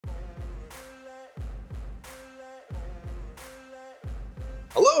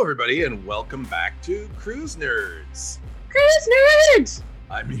Hello, everybody, and welcome back to Cruise Nerds. Cruise Nerds!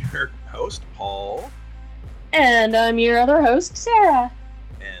 I'm your host, Paul. And I'm your other host, Sarah.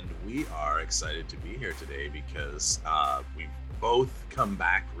 And we are excited to be here today because we've both come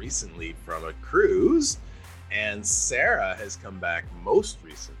back recently from a cruise, and Sarah has come back most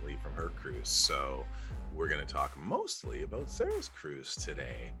recently from her cruise. So we're going to talk mostly about Sarah's cruise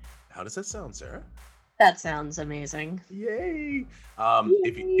today. How does that sound, Sarah? That sounds amazing. Yay! Yay.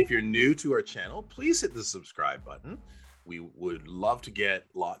 If you're new to our channel, please hit the subscribe button. We would love to get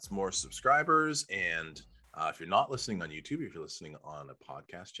lots more subscribers. And if you're not listening on YouTube, if you're listening on a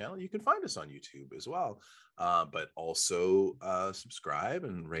podcast channel, you can find us on YouTube as well. But also subscribe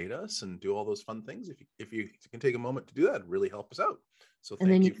and rate us and do all those fun things. If you can take a moment to do that, it'd really help us out. So thank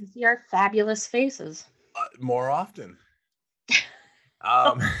you. And then you can see our fabulous faces. More often.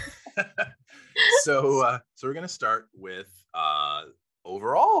 So we're going to start with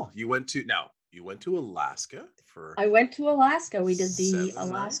overall. You went to Alaska for. I went to Alaska. We did the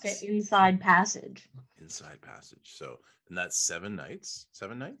Alaska nights? Inside Passage. Inside Passage. So, and that's 7 nights.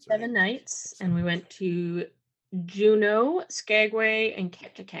 7 nights. 7 nights, and we went to Juneau, Skagway, and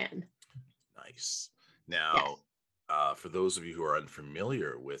Ketchikan. Nice. Now, for those of you who are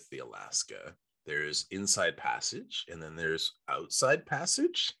unfamiliar with the Alaska, there's Inside Passage, and then there's Outside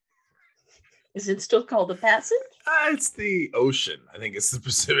Passage. Is it still called the Passage? It's the ocean. I think it's the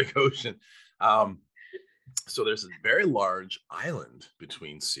Pacific Ocean. So there's a very large island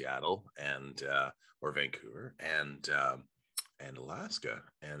between Seattle and or Vancouver and Alaska,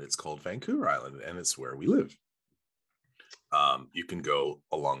 and it's called Vancouver Island, and it's where we live. You can go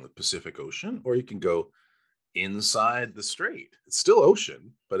along the Pacific Ocean, or you can go inside the strait. It's still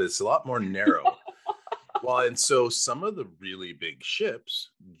ocean, but it's a lot more narrow. Well, and so some of the really big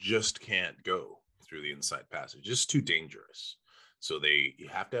ships just can't go through the Inside Passage. It's too dangerous. So you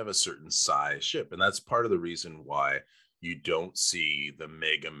have to have a certain size ship. And that's part of the reason why you don't see the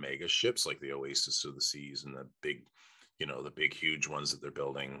mega ships like the Oasis of the Seas and the big, huge ones that they're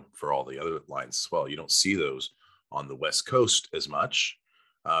building for all the other lines as well. You don't see those on the West Coast as much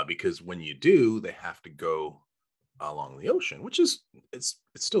because when you do, they have to go along the ocean, which is, it's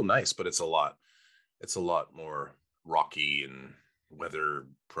still nice, but it's a lot more rocky and weather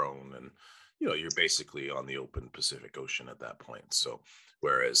prone, and you're basically on the open Pacific Ocean at that point. So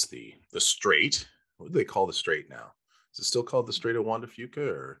whereas the strait, what do they call the strait now? Is it still called the Strait of Juan de Fuca,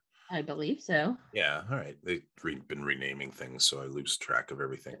 or? I believe so. Yeah, all right. They've been renaming things, so I lose track of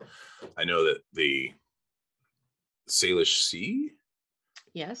everything. I know that the Salish Sea.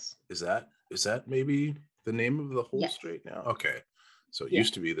 Yes. Is that maybe the name of the whole strait now? Okay. So it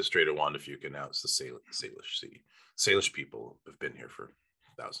used to be the Strait of Juan de Fuca. Now it's the Salish Sea. Salish people have been here for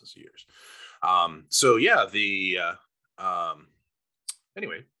thousands of years.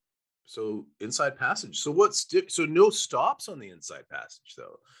 Anyway, so Inside Passage. So so no stops on the Inside Passage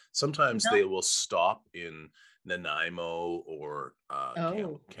though. Sometimes they will stop in Nanaimo or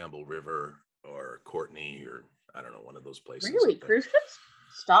Campbell River or Courtney, or I don't know, one of those places. Really, cruise ships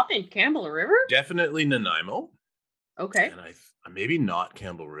stop in Campbell River? Definitely Nanaimo. Okay. And maybe not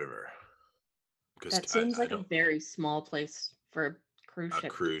Campbell River. That seems like a very small place for a cruise ship. A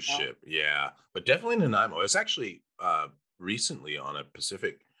cruise ship, yeah. But definitely Nanaimo. I was actually recently on a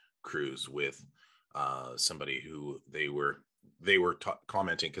Pacific cruise with somebody who they were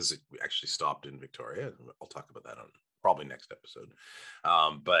commenting, because we actually stopped in Victoria. I'll talk about that on probably next episode.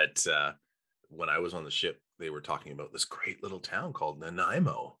 But when I was on the ship, they were talking about this great little town called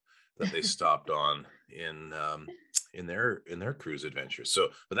Nanaimo that they stopped on in their cruise adventure. So,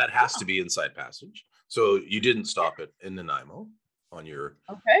 but that has to be Inside Passage. So you didn't stop in Nanaimo on your.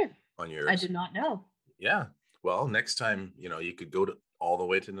 I did not know. Yeah. Well, next time, you could go all the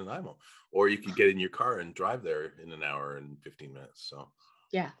way to Nanaimo, or you could get in your car and drive there in an hour and 15 minutes. So.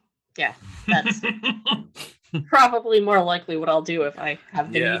 Yeah. That's probably more likely what I'll do if I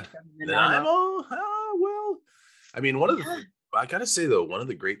have the need to come to Nanaimo. Well, I mean, I gotta say though, one of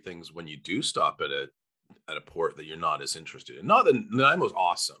the great things when you do stop at a port that you're not as interested in, not that Nanaimo's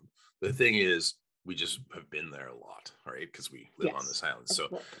awesome. The thing is, we just have been there a lot, right? Because we live on this island.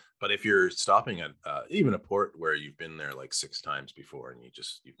 So, but if you're stopping at even a port where you've been there like 6 times before, and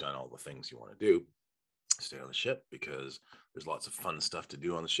you've done all the things you want to do, stay on the ship, because there's lots of fun stuff to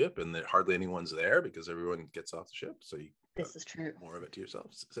do on the ship, and hardly anyone's there because everyone gets off the ship. So this is true. More of it to yourself.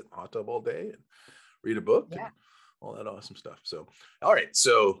 Sit in the hot tub all day and read a book and all that awesome stuff. So, all right.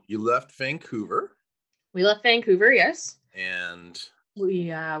 So you left Vancouver. We left Vancouver, yes. And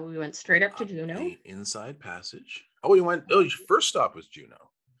we went straight up to Juneau. The Inside Passage. Your first stop was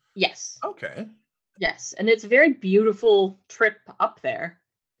Juneau. Yes. Okay. Yes, and it's a very beautiful trip up there.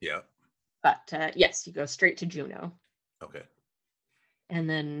 Yeah. But yes, you go straight to Juneau. Okay. And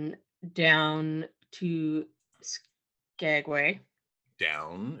then down to Skagway.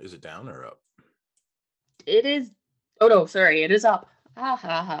 Down? Is it down or up? It is. Oh no, sorry, it is up. Ah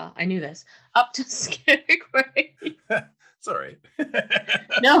ha ha! I knew this. Up to Skagway. It's all right.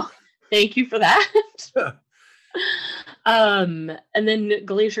 No, thank you for that. And then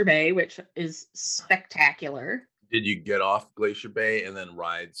Glacier Bay, which is spectacular. Did you get off Glacier Bay and then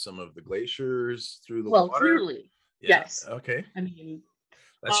ride some of the glaciers through the Well, water? clearly, Yeah. yes. Okay. I mean,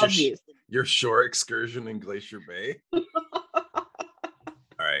 that's obviously. your shore excursion in Glacier Bay. All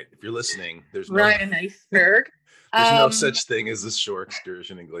right, if you're listening, there's ride an iceberg. There's no such thing as a shore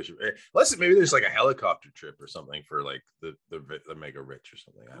excursion in Glacier Bay. Unless maybe there's like a helicopter trip or something for like the mega rich or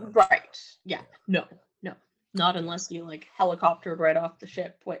something. I don't know. Right. Yeah. No. Not unless you like helicoptered right off the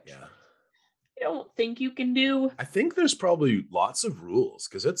ship, which I don't think you can do. I think there's probably lots of rules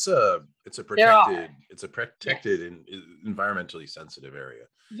because it's a protected and environmentally sensitive area.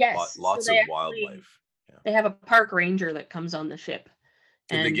 Yes. Lots of wildlife. Yeah. They have a park ranger that comes on the ship.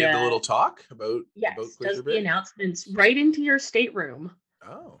 Did they give the little talk about does the announcements right into your stateroom.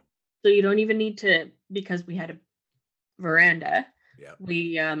 Oh. So you don't even need to, because we had a veranda. Yeah.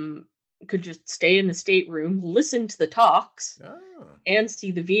 We could just stay in the stateroom, listen to the talks, and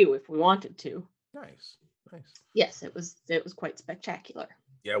see the view if we wanted to. Nice. Yes, it was quite spectacular.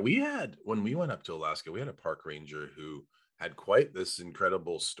 Yeah, when we went up to Alaska, we had a park ranger who had quite this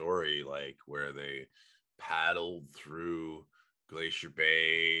incredible story, like where they paddled through Glacier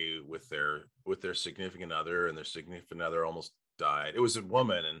Bay with their significant other, and their significant other almost died. It was a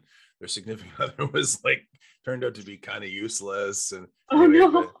woman, and their significant other was like turned out to be kind of useless. And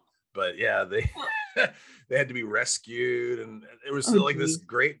but yeah, they they had to be rescued, and it was like this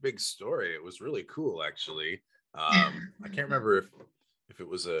great big story. It was really cool, actually. I can't remember if it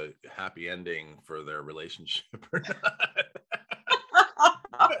was a happy ending for their relationship or not.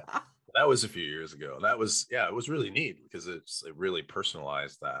 That was a few years ago. That was it was really neat because it really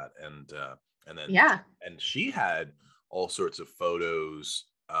personalized that, and then and she had all sorts of photos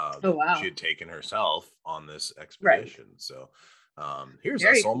she had taken herself on this expedition. Right. So here's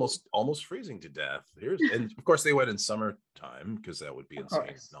us almost freezing to death. And of course they went in summertime because that would be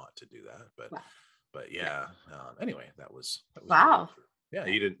insane not to do that. But yeah. Anyway, that was wow. Really, yeah,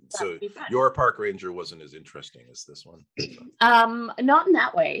 you didn't. So your park ranger wasn't as interesting as this one. Not in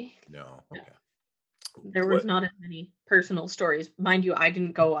that way. No. Okay. There was not as many personal stories, mind you. I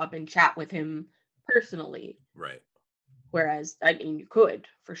didn't go up and chat with him personally. Right. Whereas, I mean, you could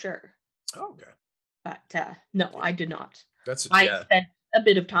for sure. Oh, okay. But no, I did not. I spent a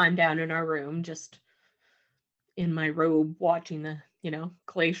bit of time down in our room, just in my robe, watching the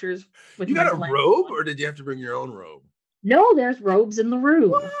glaciers. With you got a robe, or did you have to bring your own robe? No, there's robes in the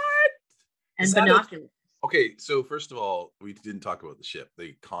room. What? And binoculars. Okay, so first of all, we didn't talk about the ship,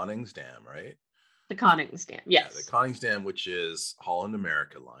 the Koningsdam, right? The Koningsdam, yes. Yeah, the Koningsdam, which is Holland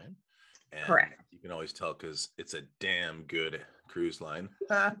America Line. And correct. You can always tell because it's a damn good cruise line.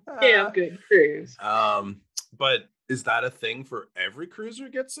 Damn good cruise. But is that a thing for every cruiser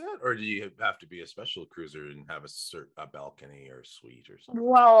gets it, or do you have to be a special cruiser and have a balcony or suite or something?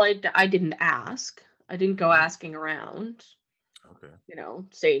 Well, I didn't ask. I didn't go asking around. Okay.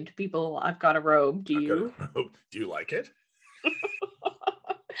 Saying to people, I've got a robe. Do you like it?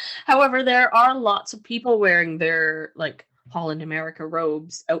 However, there are lots of people wearing their Holland America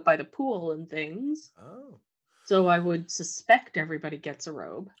robes out by the pool and things. Oh. So I would suspect everybody gets a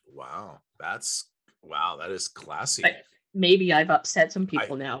robe. Wow. That is classy. But maybe I've upset some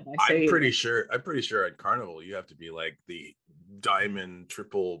people now by saying. I'm pretty sure at Carnival you have to be like the diamond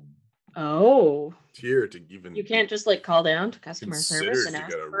triple tier to even. You can't just call down to customer service and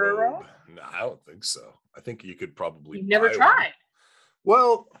ask for a robe? No, I don't think so. I think you could probably. You've never tried.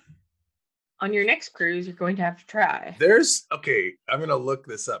 Well, on your next cruise, you're going to have to try. I'm going to look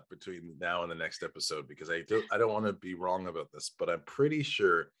this up between now and the next episode because I don't want to be wrong about this, but I'm pretty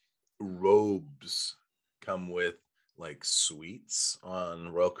sure robes come with suites on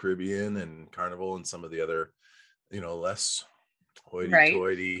Royal Caribbean and Carnival and some of the other, less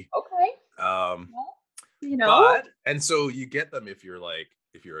hoity-toity. Okay. But and so you get them if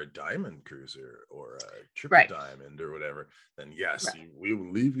you're a diamond cruiser or a triple diamond or whatever, then yes, we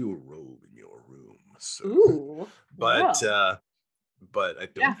will leave you a robe in your room. So, ooh, but I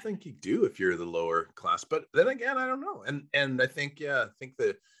don't think you do if you're the lower class. But then again, I don't know. And I think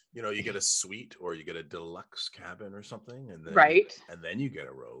that you get a suite or you get a deluxe cabin or something, and then you get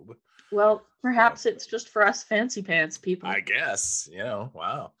a robe. Well, perhaps it's just for us fancy pants people. I guess.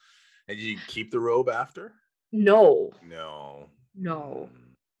 Wow. And you keep the robe after? No.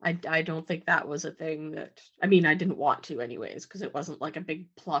 I don't think that was a thing that, I mean, I didn't want to anyways, because it wasn't like a big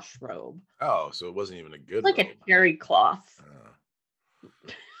plush robe. Oh, so it wasn't even a good Like robe. a terry cloth.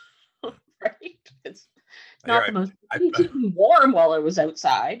 Right? It's not the most. It keep me warm while I was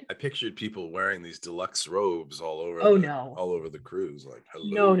outside. I pictured people wearing these deluxe robes all over all over the cruise. Like,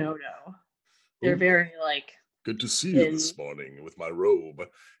 hello. No. They're very like, good to see you this morning with my robe.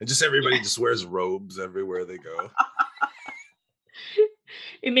 And just everybody just wears robes everywhere they go.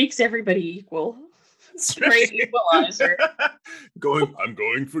 It makes everybody equal. It's a great equalizer. I'm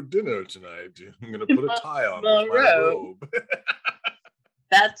going for dinner tonight. I'm gonna put a tie on with my robe.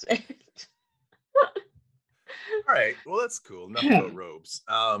 That's it. All right. Well, that's cool. Enough about robes.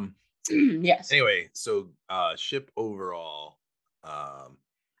 Yes. Anyway, so ship overall.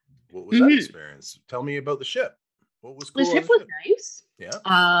 What was that experience? Tell me about the ship. What was cool? The ship was nice. Yeah.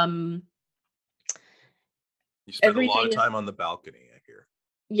 You spent a lot of time on the balcony, I hear.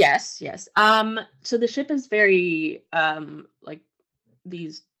 Yes. So the ship is very like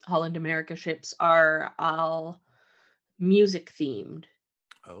these Holland America ships are all music themed.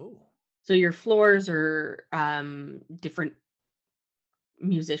 Oh. So your floors are different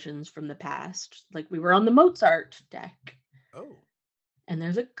musicians from the past. Like we were on the Mozart deck. Oh. And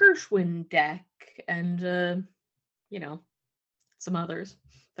there's a Gershwin deck and some others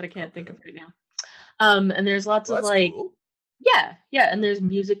that I can't think of right now. And there's lots of like cool. Yeah, and there's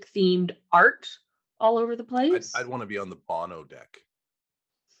music themed art all over the place. I'd want to be on the Bono deck.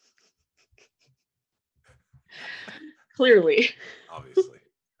 Clearly. Obviously.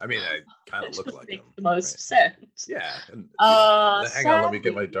 I mean, I kind of look like him. The most sense. Yeah. And, hang on, let me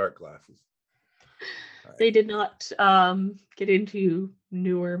get my dark glasses. Right. They did not get into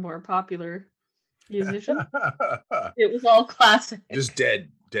newer, more popular musicians. It was all classic. Just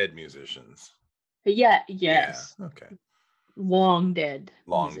dead musicians. Yeah. Yes. Yeah. Okay. Long dead.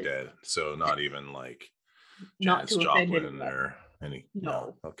 Long dead. So not even like Janis Joplin or any.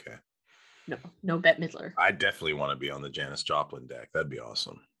 No. Okay. No Bette Midler. I definitely want to be on the Janis Joplin deck. That'd be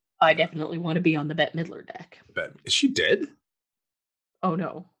awesome. I definitely want to be on the Bette Midler deck. Is she dead? Oh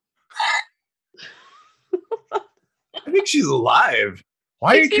no. I think she's alive.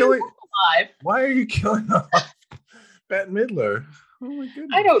 Why are you killing off Bette Midler? Oh my goodness.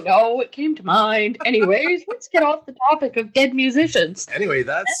 I don't know. It came to mind. Anyways, let's get off the topic of dead musicians. Anyway,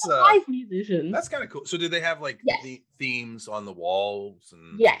 that's live musicians. That's kind of cool. So did they have like the themes on the walls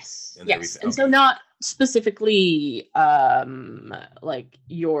and yes. Everything? And so not specifically like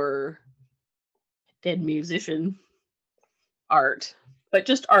your dead musician art, but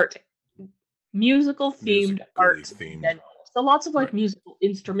just art. Musical themed art. So lots of like musical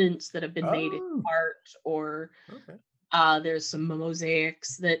instruments that have been made in art or there's some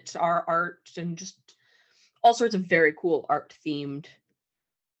mosaics that are art and just all sorts of very cool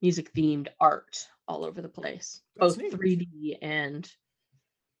music themed art all over the place. Both 3D and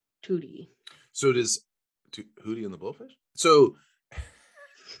 2D. So does Hootie and the Blowfish? So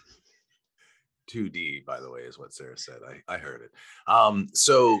 2D, by the way, is what Sarah said. I heard it.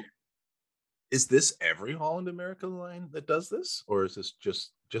 So is this every Holland America Line that does this? Or is this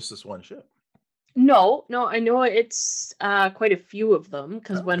just this one ship? No, I know it's quite a few of them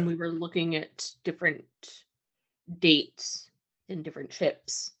because when we were looking at different dates in different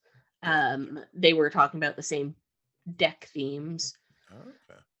ships, they were talking about the same deck themes.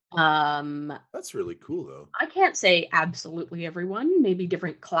 Okay. That's really cool, though. I can't say absolutely everyone. Maybe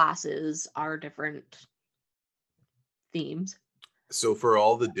different classes are different themes. So for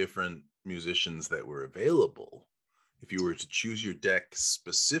all the different musicians that were available, if you were to choose your deck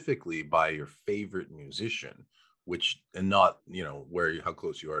specifically by your favorite musician, and not how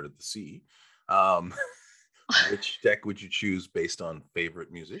close you are to the sea, which deck would you choose based on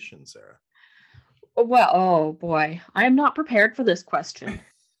favorite musician, Sarah? Well, oh boy, I am not prepared for this question.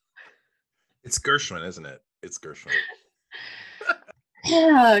 It's Gershwin, isn't it? It's Gershwin.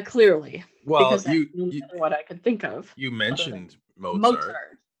 Yeah, clearly. Well, that's what I could think of. You mentioned Mozart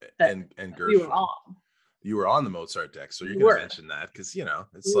and Gershwin. You were on the Mozart deck, so you're going to mention that because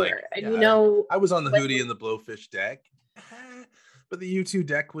it's I was on the Hootie and the Blowfish deck, but the U2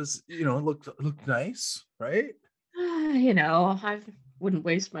 deck was looked nice, right? I wouldn't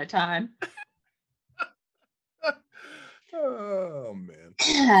waste my time. Oh man.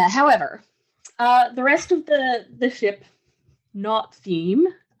 However, the rest of the ship, not theme,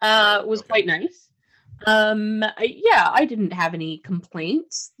 was quite nice. I didn't have any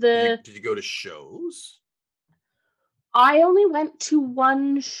complaints. Did you go to shows? I only went to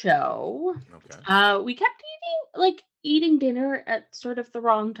one show. Okay. We kept eating dinner at sort of the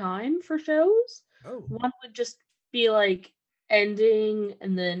wrong time for shows. Oh. One would just be like ending,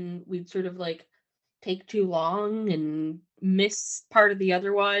 and then we'd sort of like take too long and miss part of the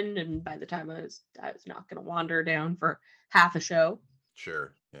other one, and by the time I was not going to wander down for half a show.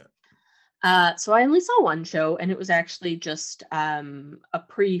 Sure. Yeah. So I only saw one show, and it was actually just a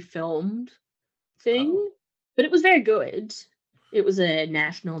pre-filmed thing, Oh. but it was very good. It was a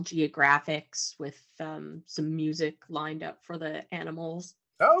National Geographics with some music lined up for the animals.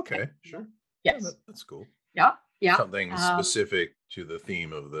 Oh, okay. Sure. Yeah, Yes. that's cool. Yeah. Yeah. Something specific to the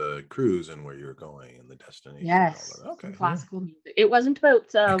theme of the cruise and where you're going and the destination. Yes. And all that. Okay. Classical music. It wasn't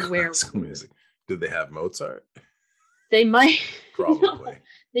about where Classical music. Did they have Mozart? they might. Probably. No,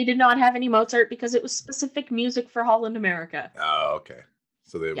 they did not have any Mozart because it was specific music for Holland America. Oh, okay.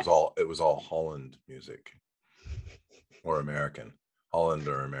 So it was all Holland music. Or American. Holland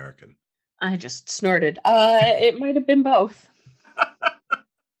or American. I just snorted. It might have been both.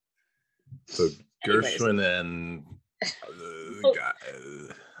 So Anyways. Gershwin and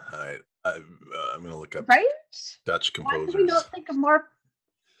I'm gonna look up Dutch composers. Why can we not think of more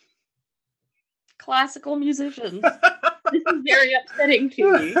classical musicians? This is very upsetting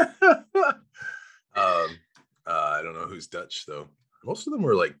to me. I don't know who's Dutch though. Most of them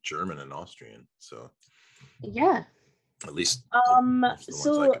were like German and Austrian. So yeah. At least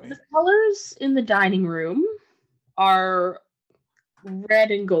so the colors in the dining room are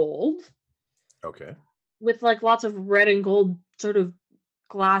red and gold. Okay. With like lots of red and gold sort of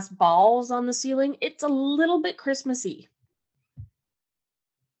glass balls on the ceiling. It's a little bit Christmassy.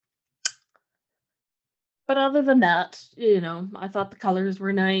 But other than that, I thought the colors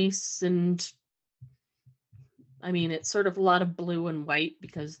were nice, and I mean, it's sort of a lot of blue and white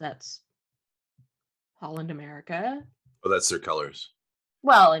because that's Holland America. Oh, that's their colors.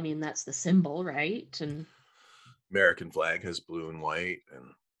 Well, I mean, that's the symbol, right? And American flag has blue and white, and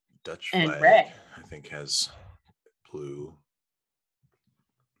Dutch flag, and red. I think, has blue.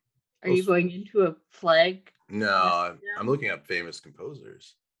 Are you going into a flag? No, I'm looking up famous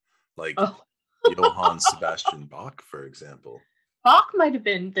composers, like Johann Sebastian Bach, for example. Bach might have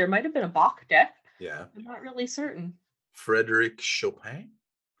been. There might have been a Bach death. Yeah, I'm not really certain. Frederick Chopin.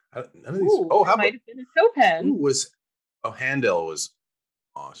 None of these. How about might have been a Chopin? Handel was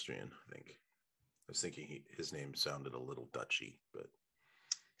Austrian, I think. I was thinking his name sounded a little Dutchy, but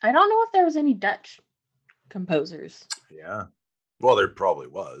I don't know if there was any Dutch composers. Yeah. Well, there probably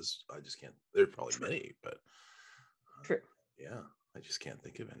was. I just can't. There are probably many, but True. Yeah, I just can't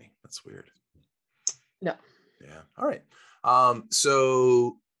think of any. That's weird. No. Yeah. All right.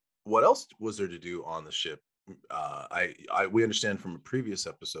 So what else was there to do on the ship? We understand from a previous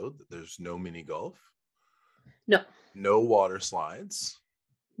episode that there's no mini golf. No. No water slides.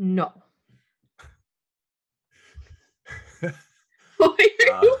 No. Why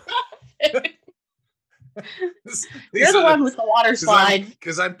are you laughing? You're the one with the water slide.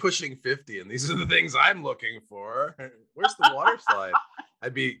 Because I'm pushing 50, and these are the things I'm looking for. Where's the water slide?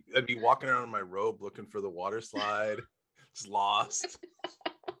 I'd be walking around in my robe looking for the water slide. It's lost.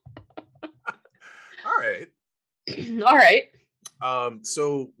 All right. All right.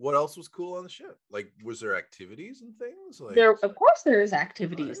 So what else was cool on the ship? Like, was there activities and things? Like, of course there's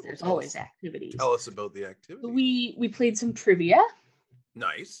activities. Right, there's always activities. Tell us about the activities. We played some trivia.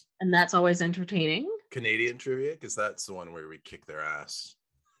 Nice. And that's always entertaining. Canadian trivia, because that's the one where we kick their ass.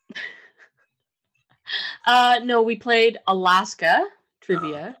 No, we played Alaska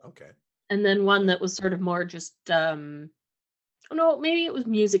trivia. Okay. And then one that was sort of more just maybe it was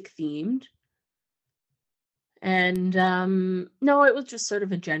music themed. And no, it was just sort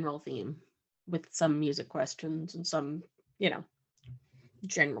of a general theme with some music questions and some,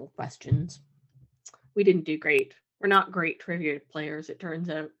 general questions. We didn't do great. We're not great trivia players, it turns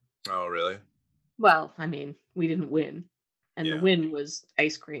out. Oh, really? Well, I mean, we didn't win. And the win was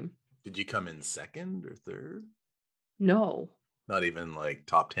ice cream. Did you come in second or third? No. Not even like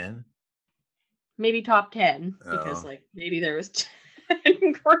top 10? Maybe top 10, because maybe there was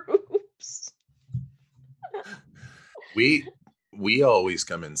 10 groups. We always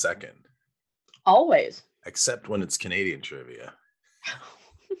come in second. Always. Except when it's Canadian trivia.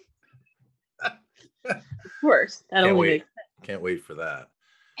 Of course. That only makes sense. Can't wait for that.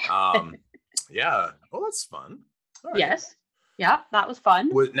 Yeah. Oh, that's fun. Right. Yes. Yeah, that was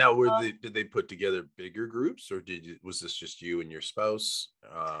fun. Did they put together bigger groups, or was this just you and your spouse?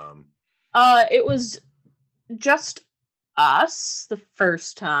 It was just us the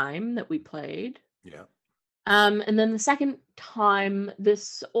first time that we played. Yeah. And then the second time,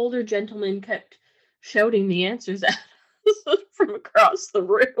 this older gentleman kept shouting the answers at us from across the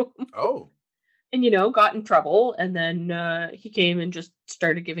room. Oh. And, got in trouble. And then he came and just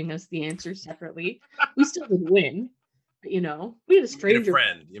started giving us the answers separately. We still didn't win. We had a You made a stranger.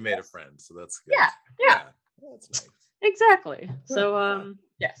 friend. You made a friend, so that's good. Yeah, yeah, Yeah, well, that's nice. exactly. Yeah, So, yeah.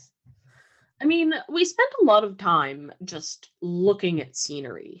 yes. I mean, we spent a lot of time just looking at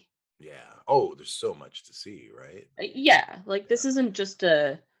scenery. Yeah. Oh, there's so much to see, right? Yeah, like Yeah. this isn't just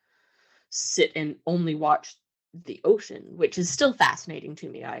a sit and only watch the ocean, which is still fascinating to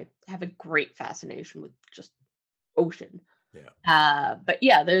me. I have a great fascination with just ocean. Yeah. But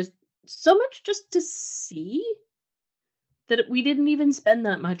yeah, there's so much just to see that we didn't even spend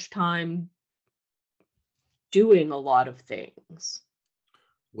that much time doing a lot of things.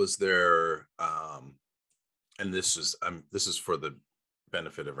 Was there and this is for the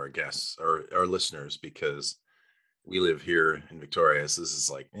benefit of our guests or our listeners because we live here in Victoria, so this is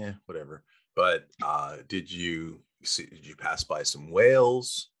like, whatever. But did you pass by some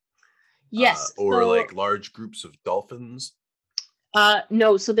whales Yes, or so like large groups of dolphins?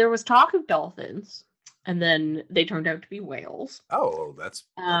 no, so there was talk of dolphins, and then they turned out to be whales. Oh, that's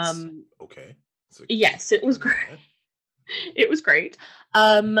Um, okay. It's a yes, it was turn great. on it. It was great.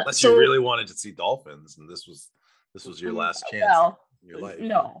 Unless you So really wanted to see dolphins, and this was your last chance well, in your life.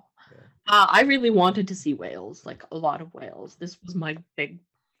 no. Yeah. I really wanted to see whales, like a lot of whales. This was my big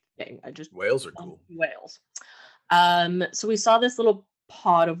thing. I just Whales are love cool. whales. So we saw this little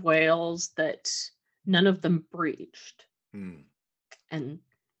pod of whales that none of them breached. Hmm. And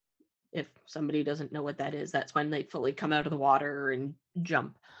if somebody doesn't know what that is, that's when they fully come out of the water and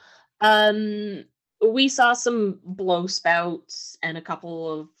jump. Um, we saw some blow spouts and a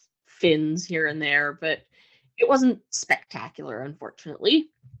couple of fins here and there, but it wasn't spectacular, unfortunately.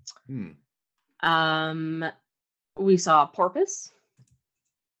 Hmm. Um, we saw porpoise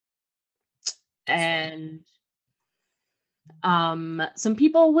That's fun. and some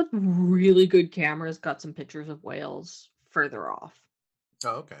people with really good cameras got some pictures of whales further off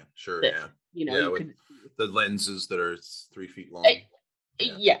Oh, okay. Sure. that Yeah. Yeah. you With could see. the lenses that are 3 feet Eh, long.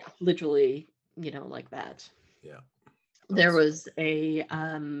 Yeah. yeah, literally, like that. Yeah. There That's was a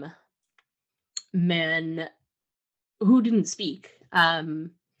man who didn't speak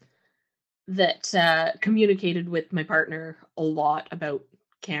that communicated with my partner a lot about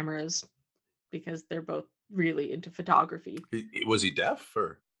cameras because they're both really into photography. Was he deaf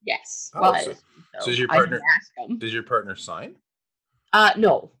or? Yes, Oh, well, so so is your I didn't partner? ask him. Does your partner sign?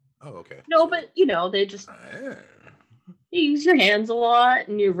 No, Oh, okay. no, So, but they just ah, you use your hands a lot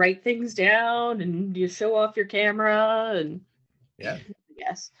and you write things down and you show off your camera and yeah,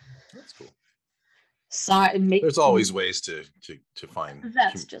 yes, that's cool. and make There's always ways to find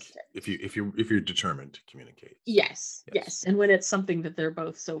that's just it. if you're determined to communicate. So, Yes, yes. yes, and when it's something that they're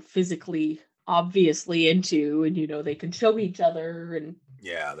both so physically obviously into, and they can show each other, and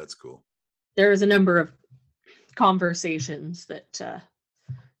Yeah, that's cool. there was a number of conversations that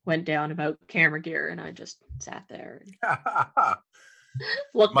went down about camera gear, and I just sat there and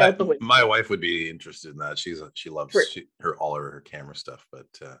looked my out the window. my wife would be interested in that. She True, loves all of her camera stuff. But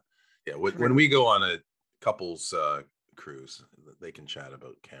yeah, when true. we go on a couples cruise, they can chat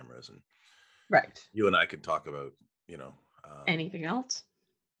about cameras, and Right. you and I could talk about Anything else?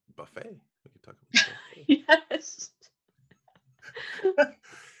 buffet. We could talk about buffet. Yes.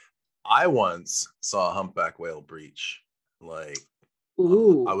 I once saw a humpback whale breach. Like I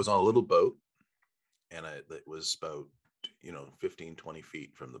Ooh. was on a little boat, and it was about 15, 20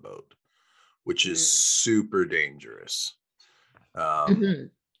 feet from the boat, which is super dangerous.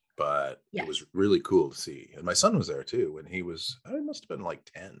 Mhm. But it Yes. was really cool to see. And my son was there too, when he was, I must have been like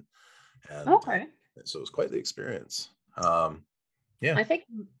 10. And Okay. so it was quite the experience. Yeah. I think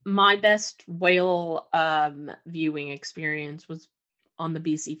my best whale viewing experience was on the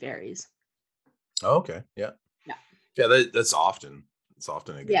BC ferries. Oh, okay. Yeah. Yeah. Yeah. It's often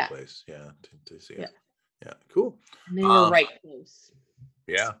a good Yeah. place. Yeah. To see Yeah. it. Yeah. Cool. And they were right close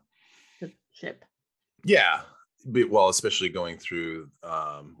Yeah. to the ship. Yeah. Well, especially going through,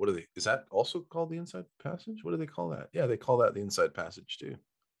 is that also called the inside passage? What do they call that? Yeah. They call that the inside passage too,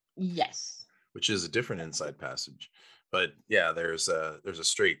 Yes. which is a different inside passage. But yeah, there's a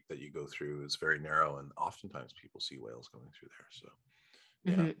strait that you go through. It's very narrow, and oftentimes people see whales going through there. So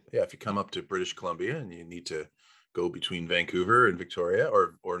yeah, Mhm. yeah. If you come up to British Columbia and you need to go between Vancouver and Victoria,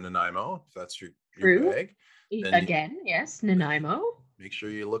 or Nanaimo, if that's your True. bag, then Again, yes, Nanaimo. make sure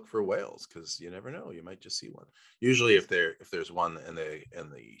you look for whales, because you never know, you might just see one. Usually, if there's one and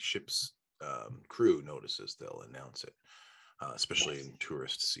the ship's crew notices, they'll announce it, especially Yes. in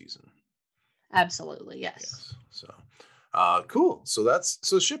tourist season. Absolutely, yes. Yes. So, cool.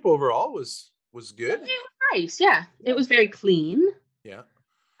 So ship overall was good. It was nice, yeah. It was very clean. Yeah.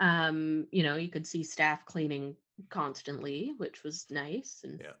 You could see staff cleaning constantly, which was nice.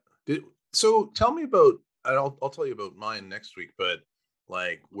 And Yeah. So tell me about I'll tell you about mine next week, but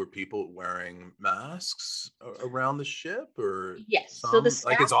like, were people wearing masks around the ship, or Yes. So the some,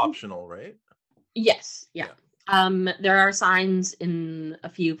 like, staff. it's optional, right? Yes. Yeah. Yeah. There are signs in a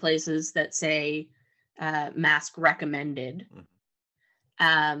few places that say mask recommended. Mhm.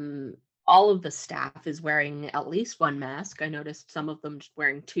 Um, all of the staff is wearing at least one mask. I noticed some of them just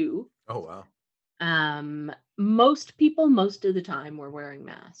wearing two. Oh, wow. Most people, most of the time, were wearing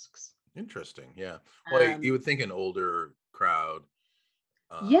masks. Interesting. Yeah. Well, you Um, would think an older crowd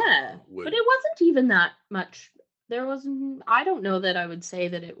yeah, but would. it wasn't even that much. There wasn't. I don't know that I would say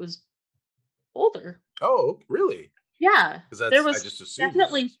that it was older. Oh, really? Yeah, Because there I was just assumed that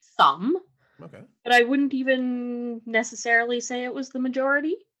definitely was. some, Okay. but I wouldn't even necessarily say it was the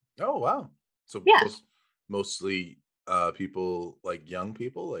majority. Oh, wow. So Yeah. mostly people, like young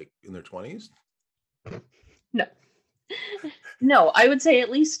people, like in their 20s. No. No, I would say at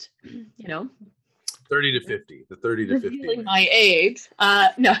least, you know, 30 to 50, the 30 to 50 revealing my range. age.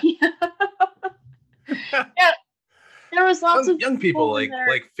 No, yeah. Yeah, there was lots of Young people, people in there.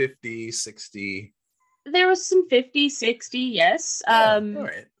 like 50, 60. There was some 50, 60, yes. Yeah, all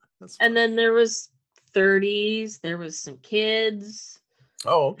right. That's And fine. then there was 30s, there was some kids.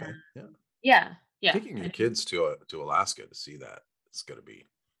 Oh, Uh, okay. Yeah. yeah, yeah. Taking your kids to Alaska to see that, it's gonna be,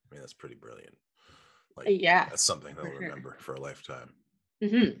 I mean, that's pretty brilliant. Like, Yeah, that's something for they'll sure. remember for a lifetime.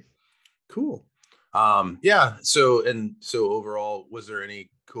 Hmm. Cool. Yeah. So overall, was there any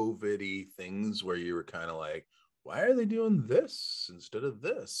COVID-y things where you were kind of like, why are they doing this instead of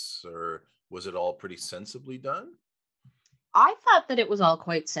this? Or was it all pretty sensibly done? I thought that it was all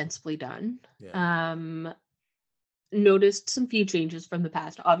quite sensibly done. Yeah. Um, Noticed some few changes from the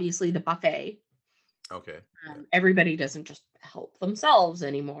past. Obviously, the buffet. Okay. Yeah. Everybody doesn't just help themselves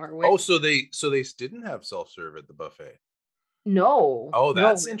anymore, Oh, which so they didn't have self-serve at the buffet. no, Oh, no,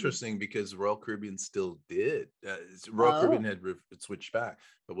 that's it was interesting because Royal Caribbean still did. Royal Caribbean oh, had switched back,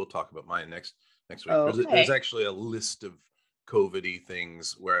 but we'll talk about mine next week. There's okay, actually a list of COVID-y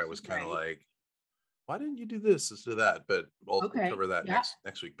things where I was kind of right, like, why didn't you do this instead of that? But we'll okay, cover that yeah,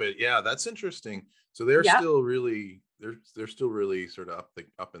 next week. But yeah, that's interesting. So yep, they're still really sort of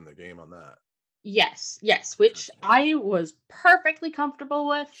up in the game on that. yes, yes, which Interesting. I was perfectly comfortable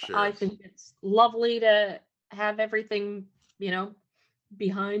with. I Sure. think it's lovely to have everything, you know,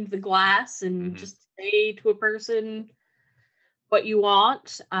 behind the glass and Hmm. just say to a person what you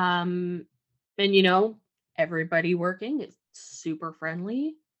want. And everybody working is super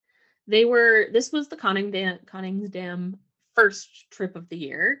friendly. This was the Koningsdam first trip of the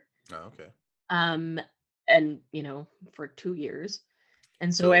year. Oh, okay. Um, and for 2 years.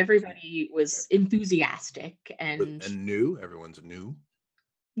 And so So, everybody was enthusiastic and and new, everyone's new.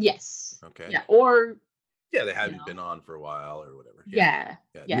 yes. Okay. Yeah. Or, Yeah, they you hadn't know, been on for a while or whatever. Yeah.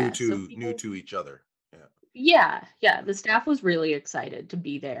 yeah. Yeah. Yeah. So New people to each other. Yeah. yeah, yeah. Yeah. The staff was really excited to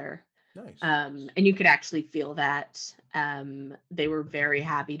be there. Nice. And you could actually feel that. They were very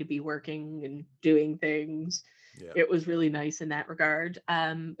happy to be working and doing things. Yeah. It was really nice in that regard.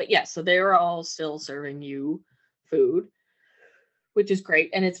 But yeah, so they were all still serving you food, which is great.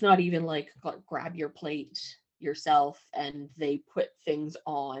 And it's not even like grab your plate yourself and they put things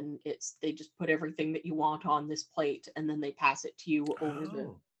on. They just put everything that you want on this plate and then they pass it to you over the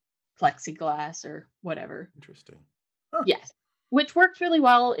Oh, plexiglass or whatever. interesting. Huh. Yes, which works really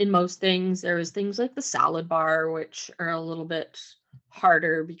well in most things. There is things like the salad bar, which are a little bit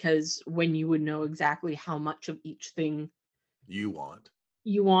harder because when you would know exactly how much of each thing You want.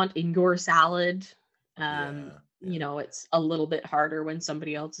 you want in your salad, Yeah. Yeah. it's a little bit harder when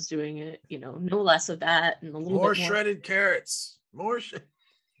somebody else is doing it, no less of that and a little More bit more, shredded carrots.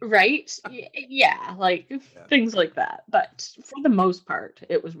 right? Yeah, like Yeah. things like that. But for the most part,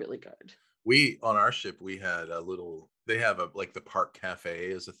 it was really good. We on our ship we had a little. They have a like the park cafe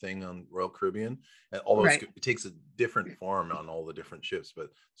is a thing on Royal Caribbean, and although Right. it takes a different form on all the different ships.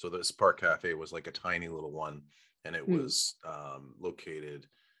 But so this park cafe was like a tiny little one, and it Hmm. was located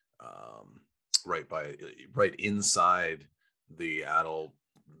um, right inside the adult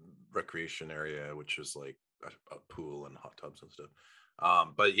recreation area, which is like a pool and hot tubs and stuff.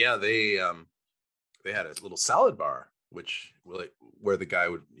 But yeah, they had a little salad bar, which like where the guy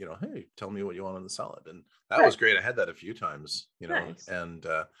would, hey, tell me what you want on the salad, and that was Right. great. I had that a few times, Nice. and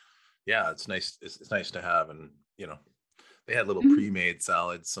yeah, it's nice. It's nice to have, and they had little Mhm. pre-made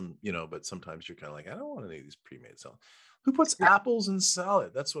salads. Some, but sometimes you're kind of like, I don't want any of these pre-made salad. Who puts Right. apples in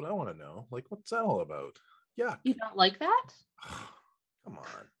salad? That's what I want to know. Like, what's that all about? Yuck. You don't like that? Come on.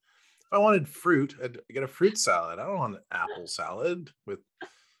 If I wanted fruit, I'd get a fruit salad. I don't want an apple salad with.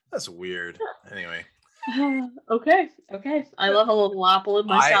 That's weird. Anyway. Okay. I love a little apple in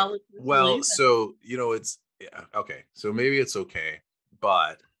my I salad. well, Personally, but so it's yeah, okay. So maybe it's okay,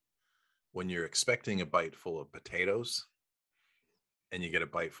 but when you're expecting a bite full of potatoes and you get a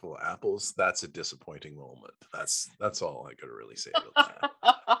bite full of apples, that's a disappointing moment. That's all I gotta really say about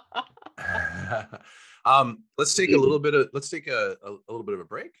that. Let's take a little bit of a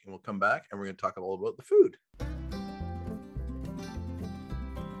break, and we'll come back and we're gonna talk all about the food.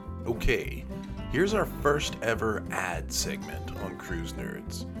 Okay, here's our first ever ad segment on Cruise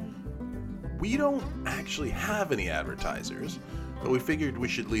Nerds. We don't actually have any advertisers, but we figured we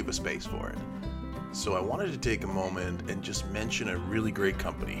should leave a space for it. So I wanted to take a moment and just mention a really great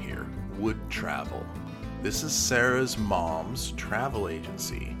company here, Wood Travel. This is Sarah's mom's travel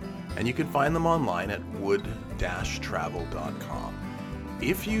agency, and you can find them online at wood-travel.com.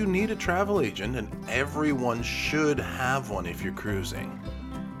 If you need a travel agent, and everyone should have one if you're cruising,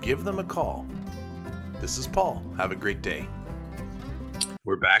 give them a call. This is Paul. Have a great day.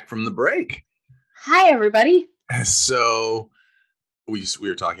 We're back from the break. hi, everybody. So we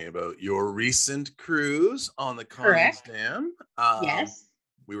were talking about your recent cruise on the Correct. Koningsdam. Yes.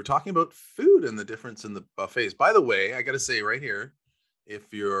 We were talking about food and the difference in the buffets. By the way, I got to say right here,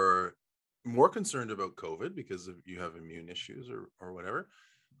 if you're more concerned about COVID because you have immune issues or whatever,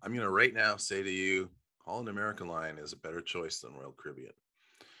 I'm going to right now say to you, Holland America Line is a better choice than Royal Caribbean.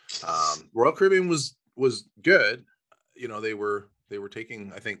 Royal Caribbean was good. You know, they were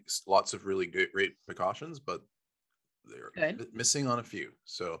taking, I think, lots of really great precautions, but they're Good. missing on a few.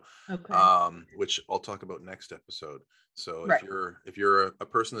 So, Okay. which I'll talk about next episode. So Right. if you're a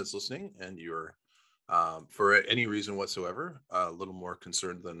person that's listening and you're for any reason whatsoever a little more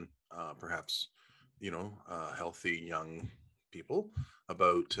concerned than perhaps healthy young people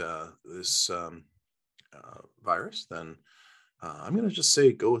about this virus, then I'm going to just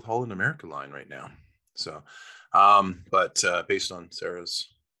say go with Holland America Line right now. So, but based on Sarah's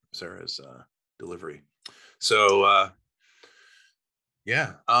delivery. So,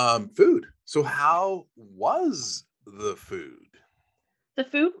 food. So how was the food? The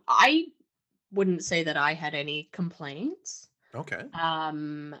food, I wouldn't say that I had any complaints. Okay.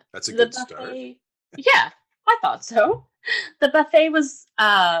 That's a The good start. buffet, yeah, I thought so. The buffet was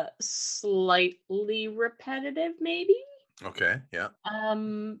slightly repetitive, maybe. Okay, yeah.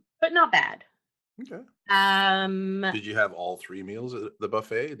 But not bad. Okay. Um, Did you have all three meals at the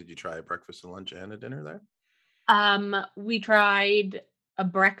buffet? Did you try a breakfast, a lunch, and a dinner there? we tried a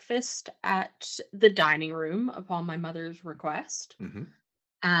breakfast at the dining room upon my mother's request,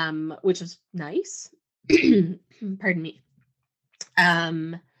 Mm-hmm. which was nice. Pardon me.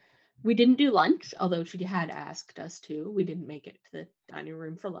 We didn't do lunch, although she had asked us to. We didn't make it to the dining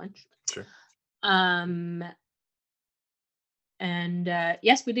room for lunch. Sure. And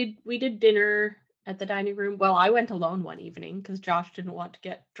yes, we did dinner at the dining room. Well, I went alone one evening because Josh didn't want to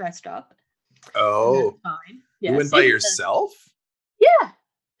get dressed up. And that's Oh, fine. you went Yes. by yourself? Yeah.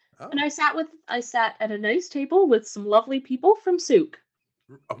 Oh, And I sat at a nice table with some lovely people from Souk,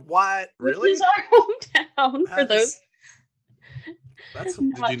 what? which Really? is our hometown for those. That's.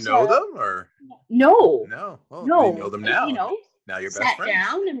 Did Not, you know them or no. no? Well, No, you know them but, now. Now you're best sat friends.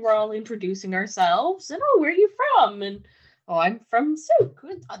 down and we're all introducing ourselves. And oh, where are you from? And oh, I'm from Souk.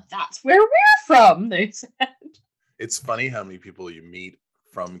 That's where we're from, they said. It's funny how many people you meet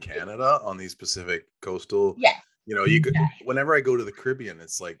from Canada on these Pacific coastal. Yeah. You know, you could. Whenever I go to the Caribbean,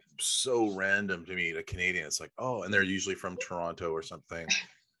 it's like so random to meet a Canadian. It's like, oh, and they're usually from Toronto or something.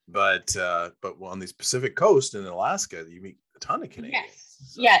 But on these Pacific coast in Alaska, you meet a ton of Canadians. Yes.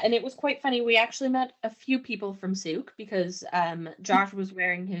 So. Yeah, and it was quite funny. We actually met a few people from Souk because Josh was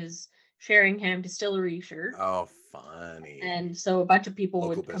wearing his Sheringham Distillery shirt. Oh, funny. And so a bunch of people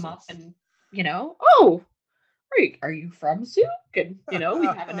Local would come business. up and, oh, are you from Souk? And, we'd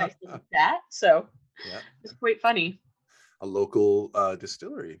have a nice little chat. So yeah, it's quite funny. A local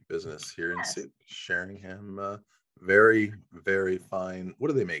distillery business here in Souk, Sheringham. Very, very fine. What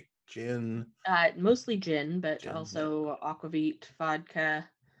do they make? Gin? Mostly gin, but also aquavit, vodka.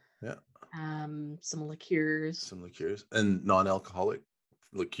 Yeah. Some liqueurs. And non-alcoholic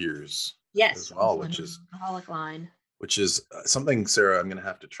liqueurs. Yes, as well, which is alcoholic line. Which is something, Sarah, I'm going to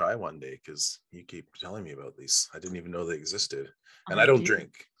have to try one day because you keep telling me about these. I didn't even know they existed, and I don't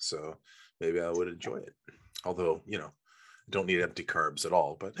drink, so maybe I would enjoy it. Although, I don't need empty carbs at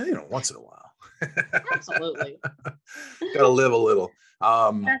all, but once in a while. Absolutely. Gotta live a little.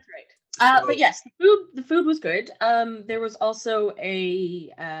 That's right. But yes, the food was good. There was also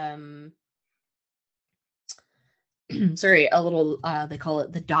a a little they call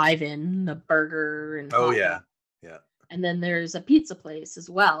it the dive-in, the burger and yeah. And then there's a pizza place as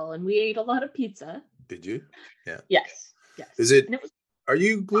well, and we ate a lot of pizza. Did you? Yeah. Yes. Is it? And it was. Are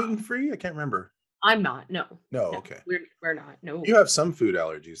you gluten free? I can't remember. I'm not. No. No. No. Okay. We're not. No. You have some food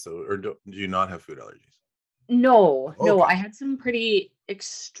allergies though, or do you not have food allergies? No. No. Okay. I had some pretty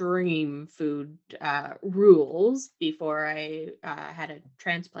extreme food rules before I had a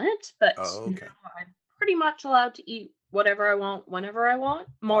transplant, but Oh, now okay. I'm pretty much allowed to eat whatever I want, whenever I want,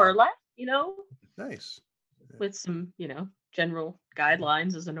 more or Wow. less. Nice. With some, general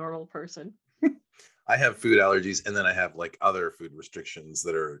guidelines as a normal person. I have food allergies, and then I have like other food restrictions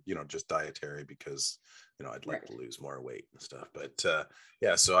that are, just dietary because, I'd like Right. to lose more weight and stuff. But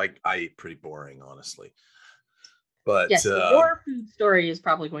yeah, so I eat pretty boring, honestly. But Yes, so your food story is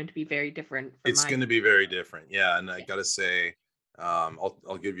probably going to be very different from it's my. going to be very different. Yeah, and I Yeah. gotta say,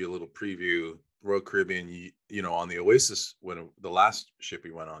 I'll give you a little preview. Royal Caribbean, on the Oasis when the last ship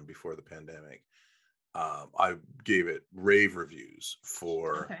we went on before the pandemic, I gave it rave reviews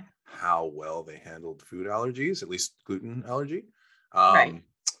for Okay. how well they handled food allergies, at least gluten allergy. Right. Um,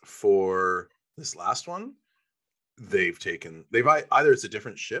 for this last one, they've either it's a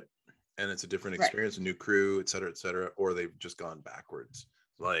different ship and it's a different Right. experience, a new crew, et cetera, or they've just gone backwards.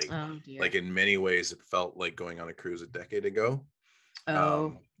 Like, Oh dear. like in many ways, it felt like going on a cruise a decade ago.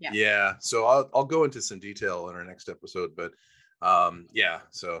 Oh, yeah. Yeah, so I'll go into some detail in our next episode, but yeah,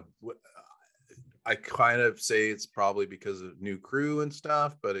 so I kind of say it's probably because of new crew and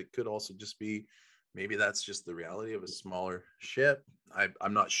stuff, but it could also just be maybe that's just the reality of a smaller ship.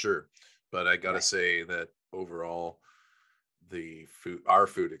 I'm not sure, but I gotta Right. say that overall, our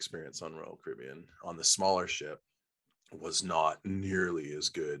food experience on Royal Caribbean on the smaller ship was not nearly as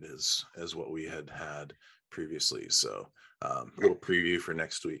good as what we had previously. So a Right. little preview for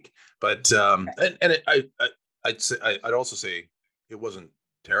next week. But Right. I'd also say it wasn't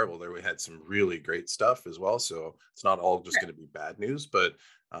terrible. There we had some really great stuff as well. So it's not all just Right. going to be bad news, but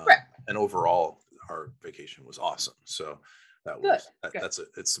Right. and overall our vacation was awesome. So Good. Good.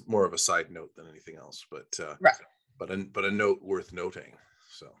 it's more of a side note than anything else, Right. but a note worth noting.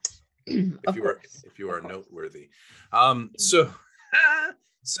 So Of course. if you Of are course. noteworthy. So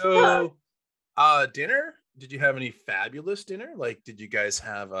so dinner, did you have any fabulous dinner? Like, did you guys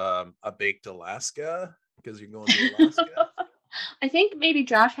have a baked Alaska because you're going to Alaska? I think maybe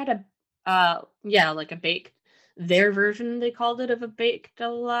Josh had like a baked their version they called it of a baked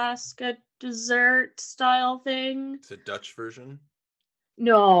Alaska dessert style thing. It's a Dutch version.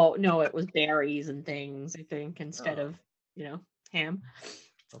 No, no, it was berries and things, I think, instead Oh, of, ham.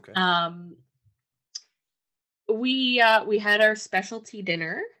 okay. Um we had our specialty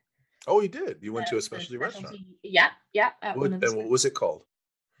dinner Oh, you did. You went at to a the specialty restaurant. specialty, yeah, yeah, at one of the What was it called?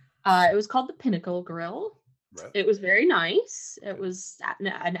 it was called the Pinnacle Grill. Right. It was very nice. It Okay. was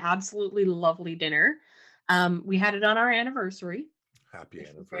an absolutely lovely dinner. We had it on our anniversary, Happy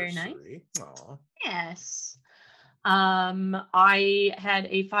which was very nice. anniversary. Aw. Yes. I had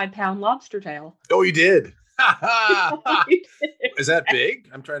a 5-pound lobster tail. Oh, you did. I did. Is that big?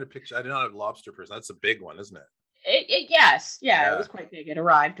 I'm trying to picture. I did not have a lobster person. That's a big one, isn't it? Yes, yeah, it Yeah. was quite big. It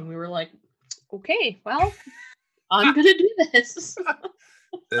arrived, and we were like, "Okay, well, I'm gonna do this."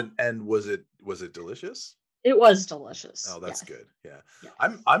 And was it delicious? It was delicious. Oh, that's Yes, good. Yeah. yes.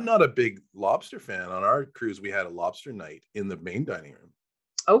 I'm not a big lobster fan. On our cruise, we had a lobster night in the main dining room.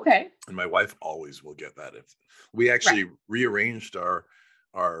 Okay. And my wife always will get that. If we Right. actually rearranged our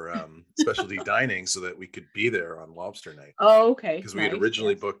specialty dining so that we could be there on lobster night Oh, okay. because we had Nice.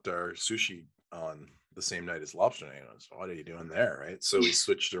 originally Yes. booked our sushi on the same night as lobster night. I was, what are you doing there? Right. So we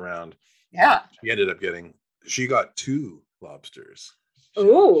switched around and Yeah. she got two lobsters.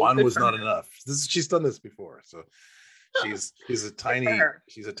 Oh, One good was for not her. enough. She's done this before. So she's a Good for her.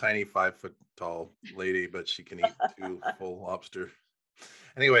 5 foot tall lady, but she can eat two full lobster.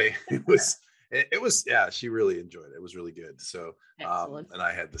 Anyway, it was yeah, she really enjoyed it. It was really good. So Excellent. and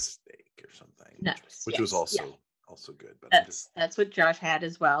I had the steak or something, Nice. which was Yes. Yeah. also good. But I'm just That's what Josh had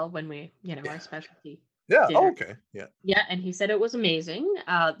as well when we, yeah. our specialty Yeah. Oh, dinner. okay. Yeah. Yeah, and he said it was amazing.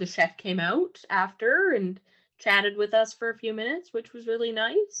 The chef came out after and chatted with us for a few minutes, which was really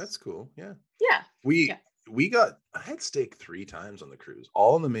nice. That's cool. Yeah. Yeah. We Yeah. I had steak 3 times on the cruise,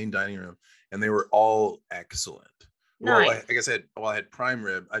 all in the main dining room, and they were all excellent. Well, Nice. like I said, I had prime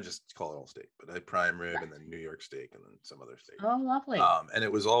rib. I just call it all steak, but I had prime rib Right. and then New York steak and then some other steak. Oh, lovely. And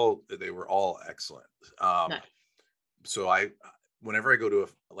they were all excellent. Nice. So whenever I go to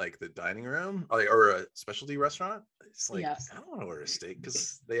like the dining room or a specialty restaurant, it's like Yes. I don't want to order a steak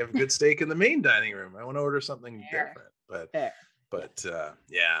because they have good steak in the main dining room. I want to order something Fair. different. But Fair. but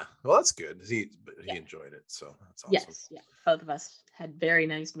yeah, well, that's good. He Yeah. enjoyed it, so that's awesome. Yes. Yeah. Both of us had very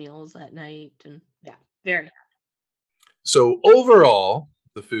nice meals that night, and yeah, very. So overall,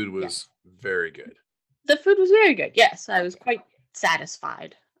 the food Yeah. was very good. The food was very good. Yes, I was quite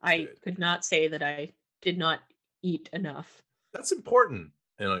satisfied. I Good. could not say that I did not eat enough. That's important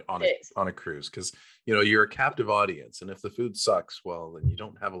It is. on a cruise because you're a captive audience, and if the food sucks, well, then you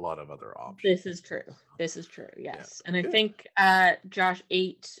don't have a lot of other options. This is true. This is true. Yeah. Yes. And I Good. think Josh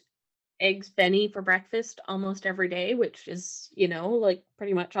ate eggs Benny for breakfast almost every day, which is, like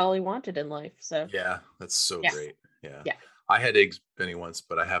pretty much all he wanted in life. So Yeah, that's so yeah. great. Yeah. Yeah. I had eggs Benny once,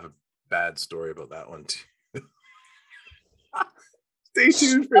 but I have a bad story about that one too. Stay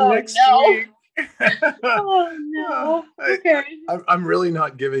tuned for next week. Oh no. Okay. I'm really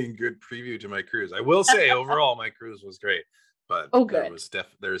not giving good preview to my cruise. I will say overall my cruise was great, but good.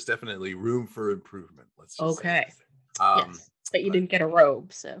 there's definitely room for improvement. Let's just Okay. say. Yes. But you didn't get a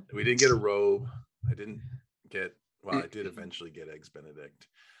robe, so we didn't get a robe. I didn't get I did eventually get eggs Benedict.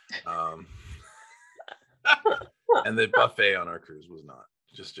 And the buffet on our cruise was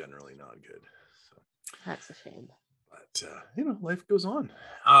just generally not good. So that's a shame. But life goes on.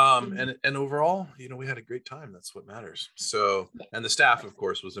 And overall, we had a great time. That's what matters. So, and the staff, of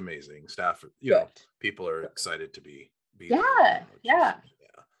course, was amazing. Staff, people are excited to be there,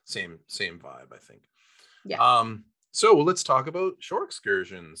 same vibe, I think. Yeah. So let's talk about shore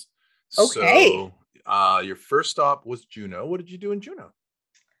excursions. Okay. So, your first stop was Juneau. What did you do in Juneau?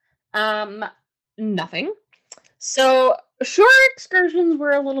 Nothing. So shore excursions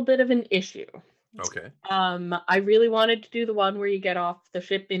were a little bit of an issue. Okay. I really wanted to do the one where you get off the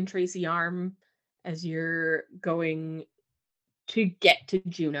ship in Tracy Arm as you're going to get to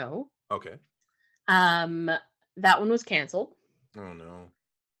Juneau. Okay. That one was canceled. Oh no.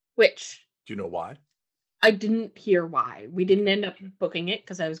 Which do you know why? I didn't hear why. We didn't end up booking it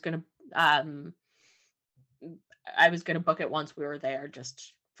because I was gonna book it once we were there,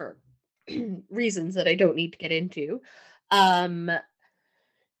 just for reasons that I don't need to get into.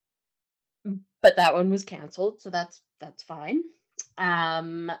 But that one was canceled, so that's fine.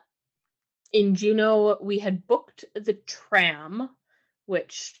 In Juneau, we had booked the tram,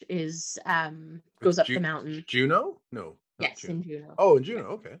 which is goes up the mountain. Juneau? No. Yes, in Juneau. Oh, in Juneau.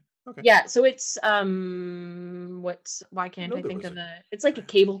 Okay. Okay. Yeah, so it's why can't I think of it's like a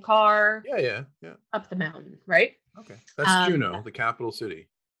cable car. Yeah. Up the mountain, right? Okay. That's Juneau, the capital city.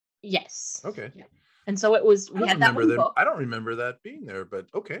 Yes. Okay. Yeah. And so it was we had that one booked. I don't remember that being there, but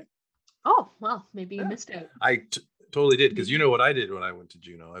okay. Oh, well, maybe you missed out. I totally did, because you know what I did when I went to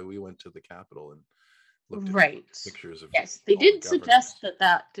Juneau? We went to the Capitol and looked at pictures of. Yes, they did suggest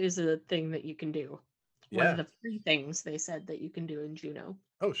that is a thing that you can do. One of the 3 things they said that you can do in Juneau.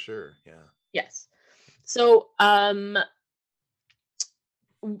 Oh, sure. Yeah. Yes. So, and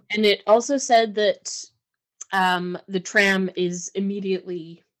it also said that the tram is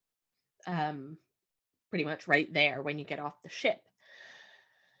immediately pretty much right there when you get off the ship.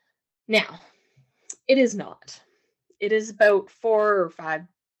 Now, it is not. It is about 4 or 5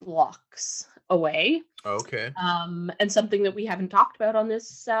 blocks away. Okay. And something that we haven't talked about on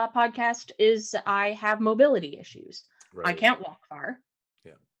this podcast is I have mobility issues. Right. I can't walk far.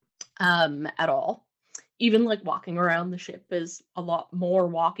 Yeah. At all. Even like walking around the ship is a lot more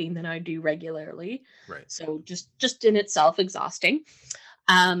walking than I do regularly. Right. So just in itself exhausting.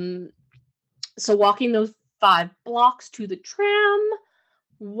 So walking those 5 blocks to the tram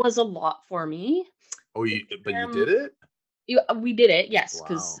was a lot for me. Oh, but you did it? We did it, yes,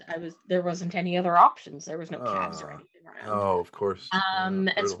 because there wasn't any other options. There was no cabs or anything around. Oh, of course.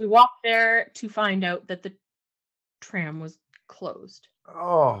 And so we walked there to find out that the tram was closed.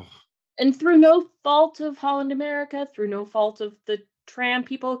 Oh. And through no fault of Holland America, through no fault of the tram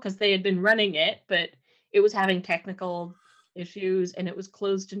people, because they had been running it, but it was having technical issues, and it was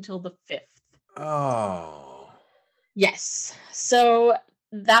closed until the 5th. Oh. Yes. So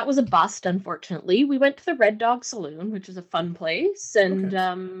that was a bust, unfortunately. We went to the Red Dog Saloon, which is a fun place, and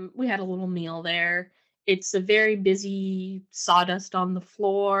we had a little meal there. It's a very busy, sawdust on the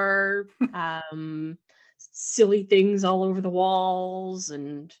floor, silly things all over the walls,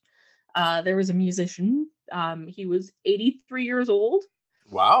 and there was a musician. He was 83 years old.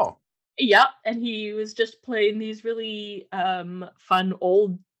 Wow. Yep, and he was just playing these really fun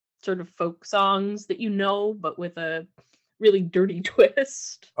old sort of folk songs that but with a really dirty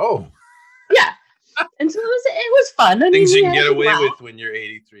twist. Oh. Yeah. And so it was fun. Things you can get away with when you're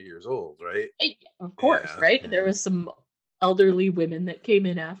 83 years old, right? Of course, right? There was some elderly women that came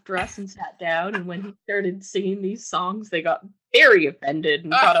in after us and sat down, and when he started singing these songs, they got very offended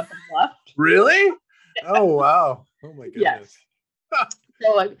and got up and left. Really? Oh, wow. Oh my goodness. Yes.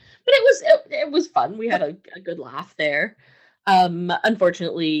 So, but it was fun. We had a good laugh there.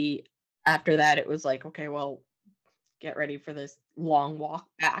 Unfortunately, after that, it was like, okay, well, get ready for this long walk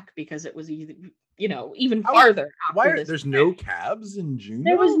back, because it was even farther after this. There's no cabs in Juneau?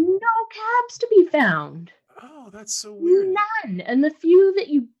 There was no cabs to be found. Oh, that's so weird. None. And the few that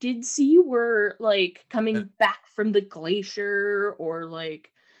you did see were like coming back from the glacier or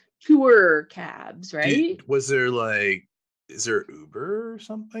like tour cabs, right? Is there Uber or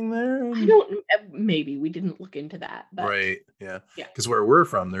something there? I don't. Maybe we didn't look into that. But right. Yeah. Yeah. Because where we're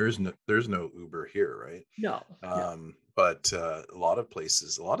from, there's no Uber here, right? No. But a lot of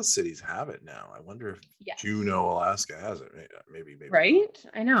places, a lot of cities have it now. I wonder if Juneau, Alaska has it. Maybe. Right.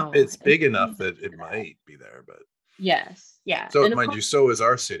 I know. It's big enough that it might be there, but yes. Yeah. So mind you, so is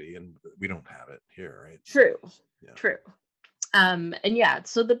our city, and we don't have it here, right? True. Yeah. True. And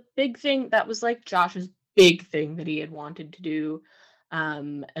so the big thing that was like Josh's big thing that he had wanted to do,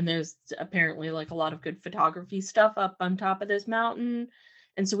 and there's apparently like a lot of good photography stuff up on top of this mountain,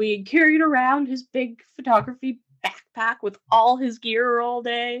 and so we carried around his big photography backpack with all his gear all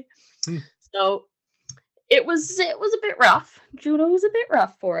day. So it was a bit rough. Juneau was a bit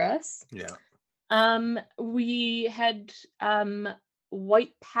rough for us. Yeah. We had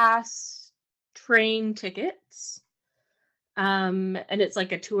White Pass train tickets. And it's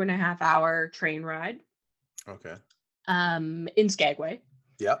like a 2.5 hour train ride. Okay. In Skagway.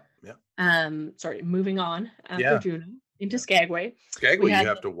 Yeah. Sorry, moving on after Juneau into Skagway. Skagway, you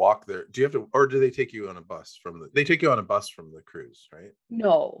have to walk there. Do you have to, or do they take you on a bus they take you on a bus from the cruise, right?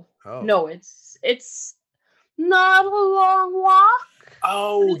 No. Oh. No, it's not a long walk.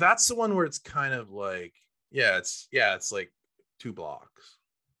 Oh, that's the one where it's kind of like, it's like 2 blocks.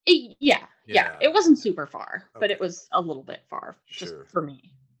 Yeah. It wasn't super far, but it was a little bit far just for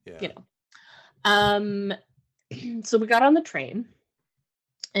me. So we got on the train,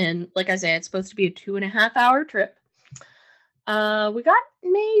 and like I said, it's supposed to be a 2.5 hour trip. We got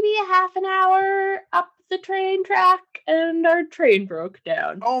maybe a half an hour up the train track, and our train broke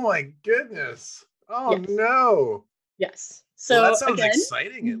down. Oh my goodness! Oh no! Yes. So that sounds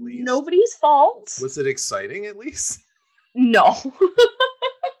exciting. At least nobody's fault. Was it exciting? At least no.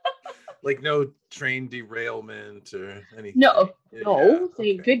 Like no train derailment or anything. No,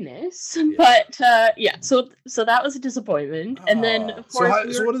 thank goodness. Yeah. But so that was a disappointment. And then of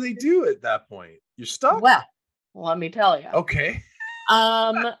course, so what do they do at that point? You're stuck? Well, let me tell you. Okay.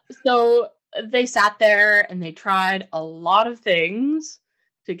 So they sat there and they tried a lot of things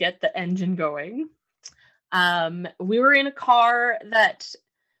to get the engine going. We were in a car that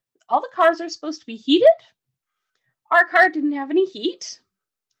all the cars are supposed to be heated. Our car didn't have any heat.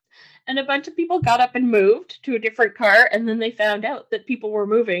 And a bunch of people got up and moved to a different car, and then they found out that people were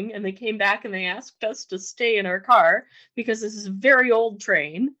moving, and they came back and they asked us to stay in our car because this is a very old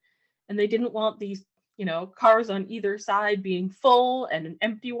train, and they didn't want these, cars on either side being full and an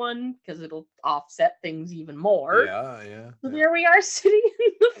empty one because it'll offset things even more. Yeah. So there we are sitting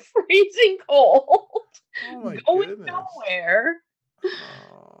in the freezing cold, going nowhere.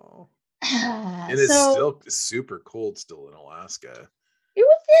 Oh. And it's still super cold still in Alaska. It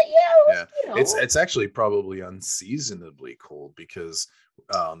was, It's actually probably unseasonably cold because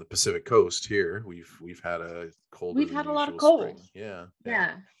on the Pacific Coast here we've had a cold. We've had a lot of cold. Spring.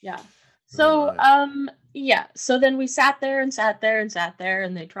 Yeah. So so then we sat there,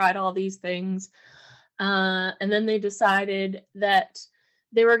 and they tried all these things, and then they decided that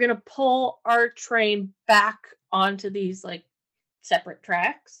they were gonna pull our train back onto these like separate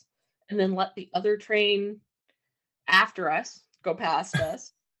tracks, and then let the other train after us go past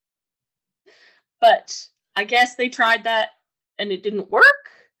us. But I guess they tried that and it didn't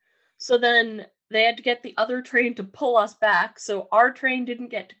work. So then they had to get the other train to pull us back. So our train didn't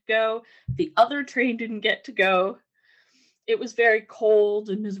get to go. The other train didn't get to go. It was very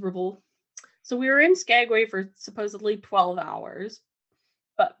cold and miserable. So we were in Skagway for supposedly 12 hours.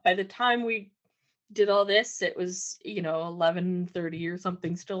 But by the time we did all this, it was, 11:30 or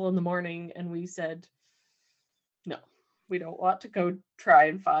something still in the morning. And we said, no. We don't want to go try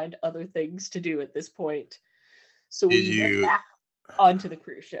and find other things to do at this point. So we went back onto the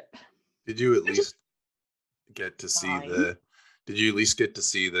cruise ship. Did you at least get to see the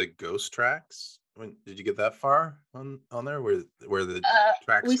ghost tracks? Did you get that far on there where the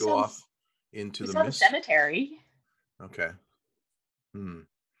tracks go off into the mist? The cemetery. Okay.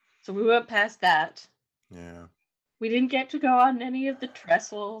 So we went past that. Yeah. We didn't get to go on any of the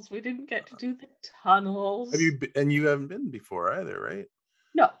trestles. We didn't get to do the tunnels. You haven't been before either, right?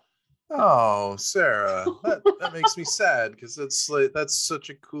 No. Oh, Sarah, that makes me sad because that's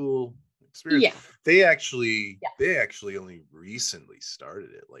such a cool experience. Yeah. They actually only recently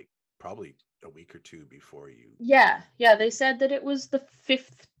started it, like probably a week or two before you. Yeah, they said that it was the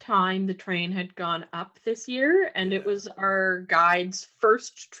 5th time the train had gone up this year, and it was our guide's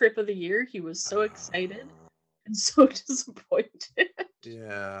first trip of the year. He was so excited and so disappointed.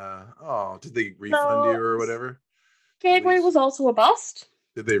 Yeah. Oh, did they refund you So or whatever? Skagway was also a bust.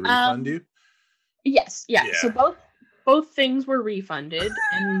 Did they refund you? Yes, yeah. So both things were refunded,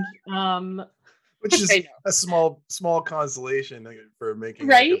 and which is a small consolation for making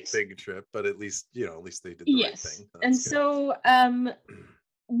like a big trip, but at least they did the right thing. That's and good. So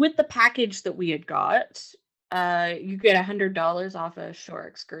with the package that we had got, you get $100 off a shore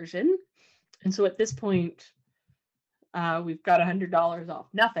excursion, and so at this point, we've got $100 off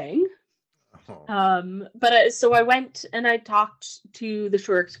nothing. So I went and I talked to the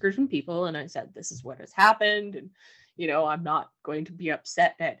shore excursion people, and I said, "This is what has happened, and I'm not going to be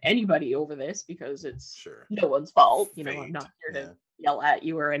upset at anybody over this because it's no one's fault. I'm not here to yell at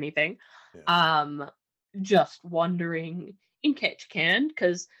you or anything. Just wondering in Ketchikan,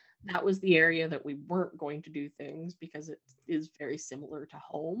 because that was the area that we weren't going to do things because it is very similar to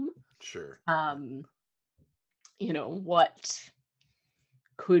home. Sure. What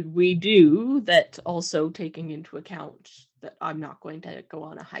could we do that also taking into account that I'm not going to go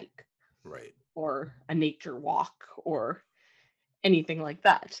on a hike, right, or a nature walk or anything like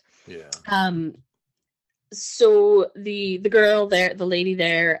that." So the girl there, the lady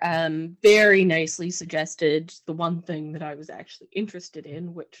there, very nicely suggested the one thing that I was actually interested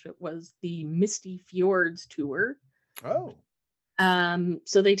in, which was the Misty Fjords tour.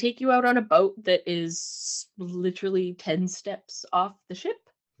 So they take you out on a boat that is literally 10 steps off the ship.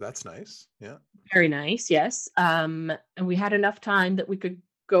 That's nice. Yeah. Very nice, yes. And we had enough time that we could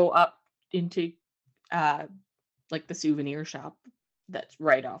go up into like the souvenir shop that's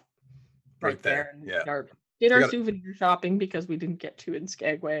right there. Yeah. Did our souvenir shopping because we didn't get to in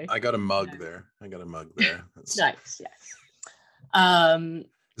Skagway. I got a mug there. That's nice, yes.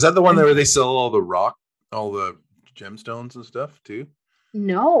 Is that the one where they sell all the gemstones and stuff too?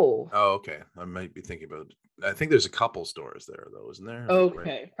 No. Oh, okay. I might be thinking about it. I think there's a couple stores there though, isn't there? Okay,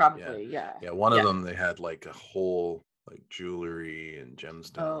 right? Probably, yeah. Yeah, one of them they had like a whole like jewelry and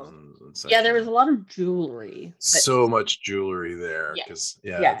gemstones and such. Yeah, there was a lot of jewelry. So much jewelry there because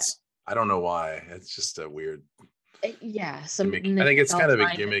it's, I don't know why. It's just a weird. Yeah, I think it's kind of a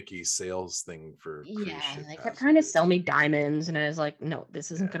gimmicky sales thing for cruise ship they kept trying to sell me diamonds, and I was like, no, this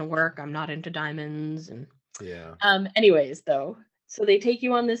isn't going to work. I'm not into diamonds. And anyways, though, so they take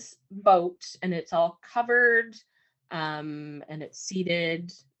you on this boat, and it's all covered, and it's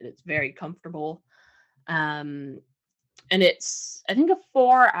seated, and it's very comfortable, and it's, I think, a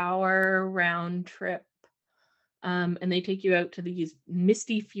 4-hour round trip. And they take you out to these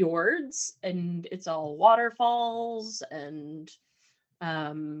misty fjords, and it's all waterfalls and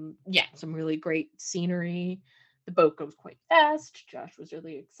some really great scenery. The boat goes quite fast. Josh was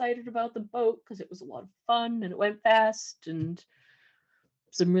really excited about the boat because it was a lot of fun and it went fast, and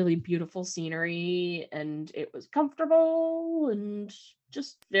some really beautiful scenery, and it was comfortable and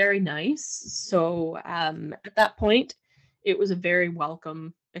just very nice. So at that point, it was a very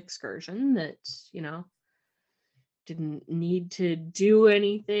welcome excursion that, didn't need to do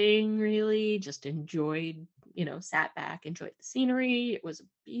anything really, just enjoyed, sat back, enjoyed the scenery. It was a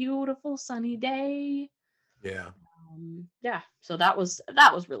beautiful sunny day. So that was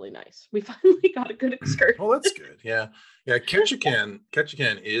really nice. We finally got a good excursion. Well, that's good. Yeah.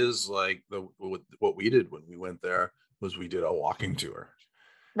 Ketchikan is like what we did when we went there was we did a walking tour,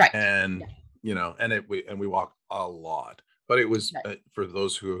 right? And we walked a lot. But it was for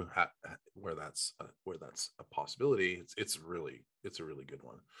those who where that's a possibility. It's a really good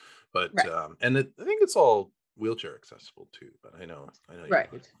one. But and I think it's all wheelchair accessible too. But I know you're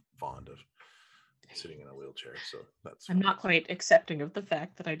fond of sitting in a wheelchair, so that's. I'm not quite accepting of the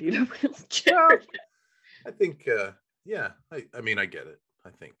fact that I need a wheelchair. Well, I think I mean I get it. I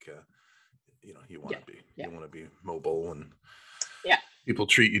think you want to be mobile, and people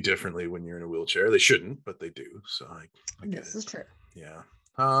treat you differently when you're in a wheelchair. They shouldn't, but they do. So I get it. This is true. Yeah.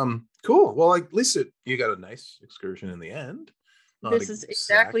 Cool. Well, at least you got a nice excursion in the end. Not this is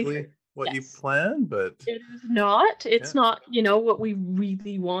exactly what you planned, but it is not. It's not, what we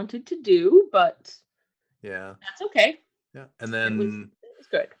really wanted to do, but that's okay. Yeah. And then it was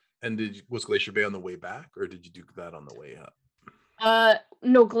good. And was Glacier Bay on the way back, or did you do that on the way up?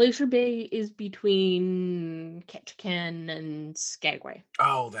 No, Glacier Bay is between Ketchikan and Skagway.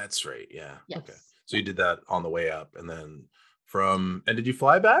 Oh, that's right. Yeah. Yes. Okay. So you did that on the way up, and then and did you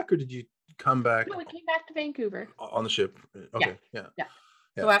fly back, or did you come back? No, we came back to Vancouver. On the ship? Okay. Yeah.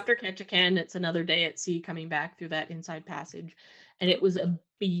 So after Ketchikan, it's another day at sea coming back through that inside passage. and it was a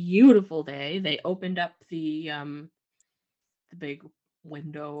beautiful day. They opened up the big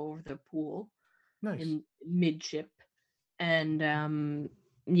window over the pool Nice. in midship, and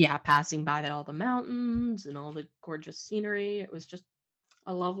yeah, passing by all the mountains and all the gorgeous scenery. It was just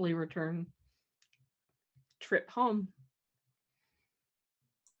a lovely return trip home.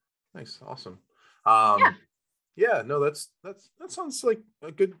 Nice. Awesome. Yeah, Yeah, no, that sounds like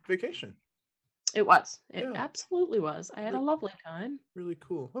a good vacation. it was. It Yeah, absolutely was. I had a re- lovely time. really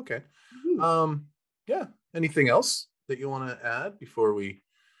cool. Okay. Mhm. Um, yeah. Anything else that you want to add before we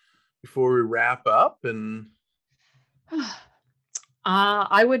wrap up? And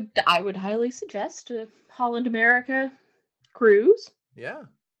I would highly suggest a Holland America cruise. yeah,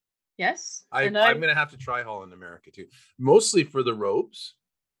 Yes, I'm and gonna have to try Holland America too, mostly for the ropes,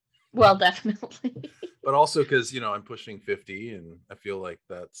 well, definitely. but also because I'm pushing 50, and I feel like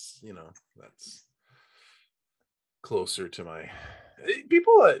that's closer to my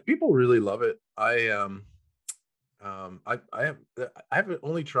people really love it. I haven't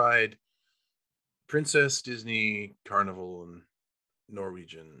only tried Princess, Disney, Carnival, and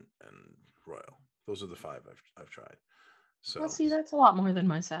Norwegian and Royal. Those are the five I've tried. Well, So see, that's a lot more than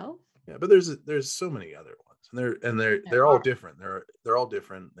myself. yeah, but there's so many other ones, and There they're all are, different. They're all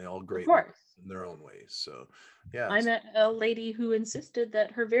different. They all of great course. in their own ways. So yeah, I met a lady who insisted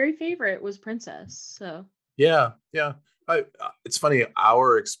that her very favorite was Princess. So, yeah. It's funny.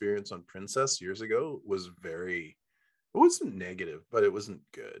 Our experience on Princess years ago was it wasn't negative, but it wasn't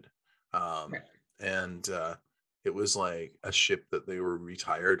good. Um, right. and it was like a ship that they were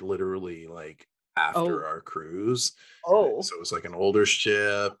retired literally like after Oh, our cruise. oh, So it was like an older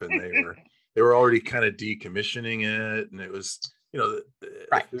ship, and they were already kind of decommissioning it, and it was the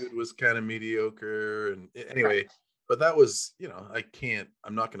right, food was kind of mediocre, and right, anyway. But that was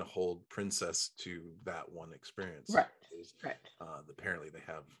I'm not going to hold Princess to that one experience. right, Because, right. apparently they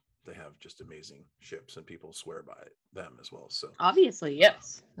have just amazing ships, and people swear by them as well. So Obviously,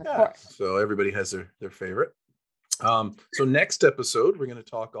 yes, of yeah, course. so everybody has their favorite. So next episode we're going to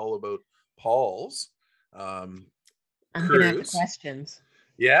talk all about Paul's um, I'm gonna have the cruise. questions.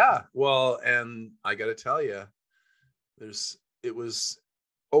 Yeah, well, and I got to tell you, it was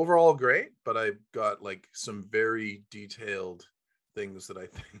overall great, but I got like some very detailed things that I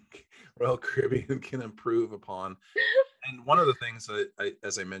think Royal Caribbean can improve upon. And one of the things that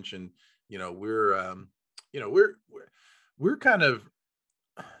as I mentioned, we're kind of,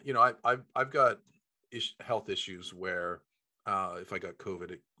 I've got health issues where if I got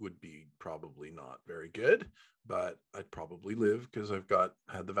COVID, it would be probably not very good, but I'd probably live because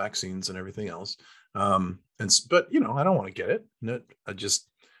had the vaccines and everything else. But I don't want to get it.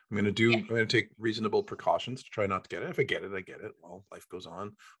 I'm going to take reasonable precautions to try not to get it. If I get it, I get it. Well, life goes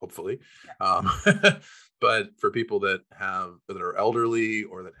on, hopefully. Um, but for people that are elderly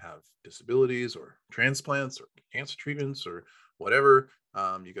or that have disabilities or transplants or cancer treatments or whatever,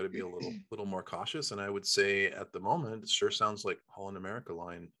 you got to be a little more cautious. And I would say at the moment, it sure sounds like Holland America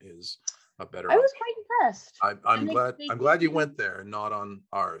Line is a better I was option. quite impressed. I'm And glad. they I'm give glad you went there and not on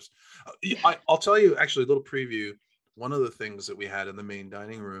ours. I'll tell you actually a little preview. One of the things that we had in the main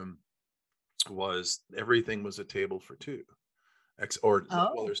dining room was everything was a table for two. Well,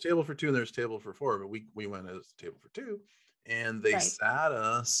 Oh, there's table for two and there's table for four, but we went as table for two, and they right. sat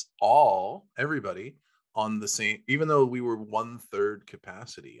us everybody on the same, even though we were 1/3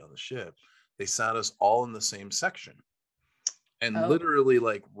 capacity on the ship, they sat us all in the same section and Oh, literally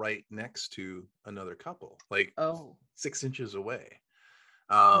like right next to another couple, like oh, 6 inches away.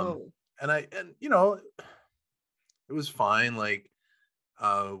 Um, oh. and it was fine. Like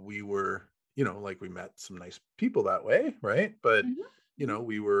we were, like we met some nice people that way, right? But Mhm, mhm.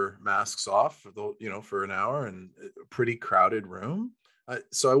 we were masks off for an hour, and a pretty crowded room.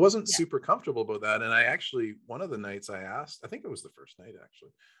 So I wasn't Yeah. super comfortable about that. And I actually, one of the nights I asked, I think it was the first night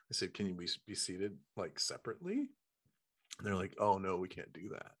actually, I said, can you be seated like separately? And they're like, oh no, we can't do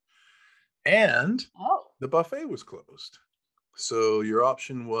that. And Oh, the buffet was closed. So your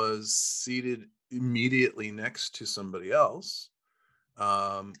option was seated immediately next to somebody else,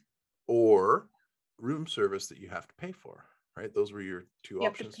 um, or room service that you have to pay for, right? Those were your two you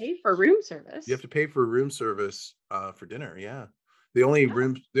have to options. pay for room You have service. to pay for room service for dinner. Yeah. Oh,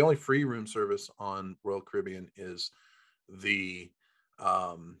 The only free room service on Royal Caribbean is the,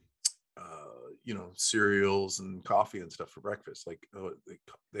 um, cereals and coffee and stuff for breakfast. Like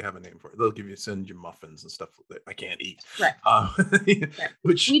they have a name for it. Send you muffins and stuff that I can't eat. right, Um, right.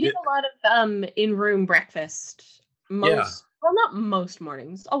 which, We did a lot of in-room breakfast. yeah, Well, not most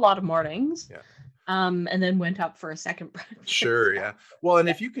mornings, a lot of mornings. yeah. And then went up for a second breakfast Sure, yeah. after. Well, and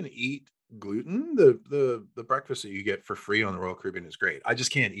Yeah. if you can eat gluten. The breakfast that you get for free on the Royal Caribbean is great. I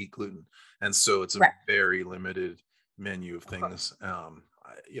just can't eat gluten, and so it's a Right. very limited menu of Of course. things.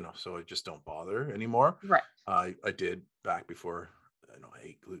 So I just don't bother anymore. Right. I did back before I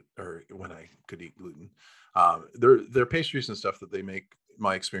ate gluten, or when I could eat gluten. Their pastries and stuff that they make.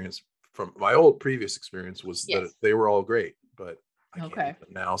 My experience from my old previous experience was that Yes. they were all great, but I can't Okay. eat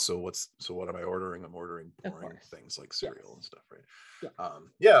them now. So what am I ordering? I'm ordering Of boring course. things like cereal Yes. and stuff, right?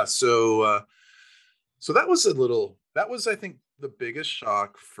 Yeah. So that was I think the biggest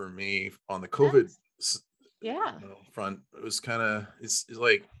shock for me on the COVID That's yeah. front. It was kind of it's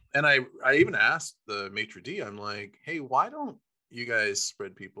like, and I even asked the maitre d', I'm like, hey, why don't you guys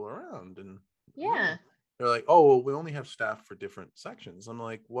spread people around? And Yeah. they're like, oh, well, we only have staff for different sections. I'm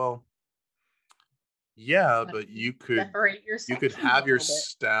like, well, yeah, But but you separate your could sections a have your little bit.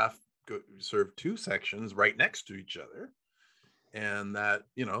 staff serve two sections right next to each other, and that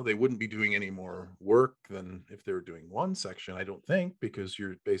they wouldn't be doing any more work than if they were doing one section, I don't think, because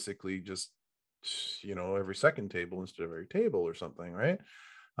you're basically just every second table instead of every table or something, right?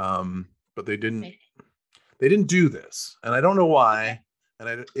 But they didn't do this, and I don't know Okay. why. And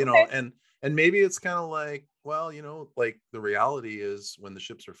I Okay. and maybe it's kind of like, well, like the reality is when the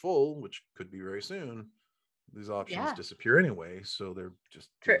ships are full, which could be very soon, these options Yeah. disappear anyway, so they're just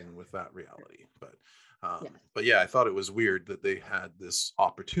True. dealing with that reality. But Yes. but yeah, I thought it was weird that they had this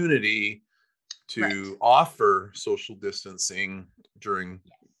opportunity Right. to offer social distancing during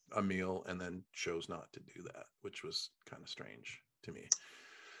Yes. a meal and then chose not to do that, which was kind of strange to me.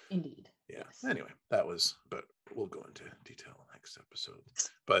 Indeed. Yeah. Yes. Anyway, but we'll go into detail next episode.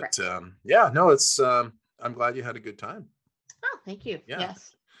 But Right. yeah, no, it's I'm glad you had a good time. Oh, thank you. Yeah.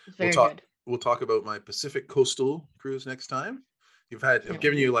 Yes. It's We'll very talk good. we'll talk about my Pacific coastal cruise next time. I've Can't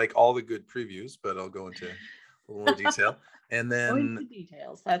given wait. you like all the good previews, but I'll go into a little more detail. And Go then into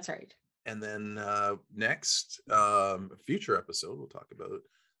details. That's right. next future episode, we'll talk about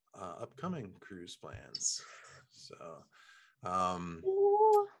upcoming cruise plans. So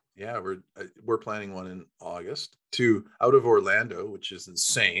Ooh. yeah, we're planning one in August to out of Orlando, which is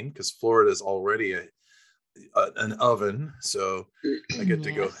insane because Florida is already an oven. So I get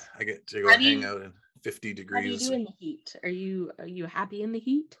to go Yes. hang out in 50 How do you degrees. do in the heat? Are you happy in the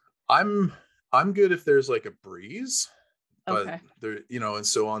heat? I'm good if there's like a breeze, but Okay. there, and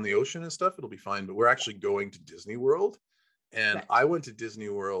so on the ocean and stuff, it'll be fine. But we're actually going to Disney World, and Right. I went to Disney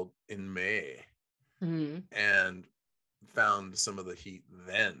World in May Hmm. and found some of the heat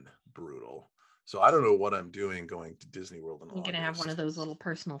then brutal. So I don't know what I'm doing going to Disney World in You're gonna have one of August. those little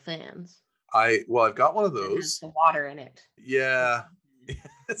personal fans I've got one of that has those. the water in it. Or Yeah.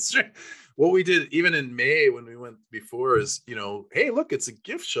 something. That's right. What we did even in May when we went before is, hey, look, it's a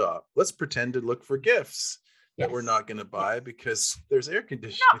gift shop. Let's pretend to look for gifts that we're Yes. not going to buy Yes. because there's air You're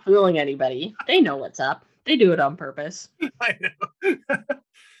conditioning. not fooling anybody. They know what's up. They do it on purpose. I know.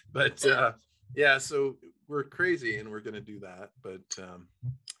 But yeah, so we're crazy and we're going to do that. But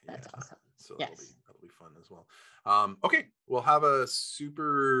That's yeah, awesome. so Yes. that'll be fun as well. Okay, we'll have a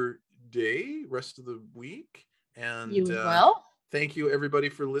super day rest of the week, and You as well? thank you everybody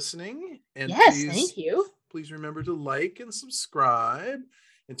for listening, and Yes, thank you. please remember to like and subscribe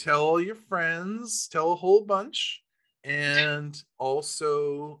and tell all your friends, tell a whole bunch. And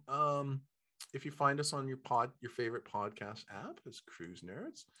also if you find us on your favorite podcast app as Cruise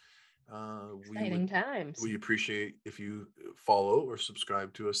Nerds, Exciting times. we appreciate if you follow or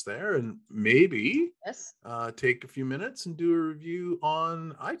subscribe to us there, and maybe Yes. take a few minutes and do a review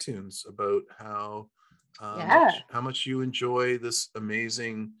on iTunes about how Yeah. much you enjoy this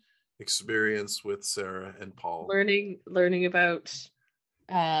amazing experience with Sarah and Paul. Learning about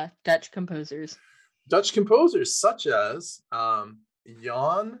Dutch composers. Dutch composers such as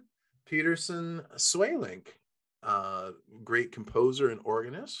Jan Peterson Swelink, great composer and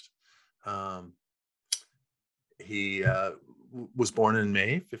organist. He was born in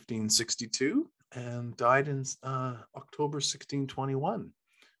May 1562 and died in October 1621.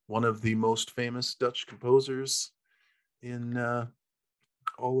 One of the most famous Dutch composers in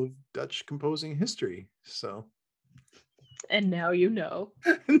all of Dutch composing history. So, And now you know.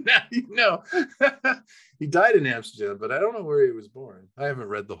 now you know. He died in Amsterdam, but I don't know where he was born. I haven't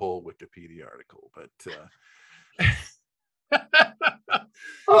read the whole Wikipedia article, but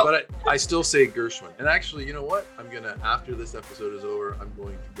but I still say Gershwin. And actually, you know what? After this episode is over, I'm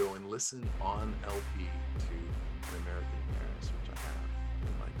going to go and listen on LP to An American in Paris, which I have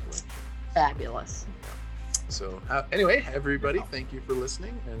in my collection. Fabulous. Yeah. So anyway, everybody, thank you for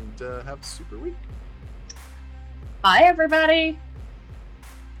listening, and have a super week. Bye, everybody.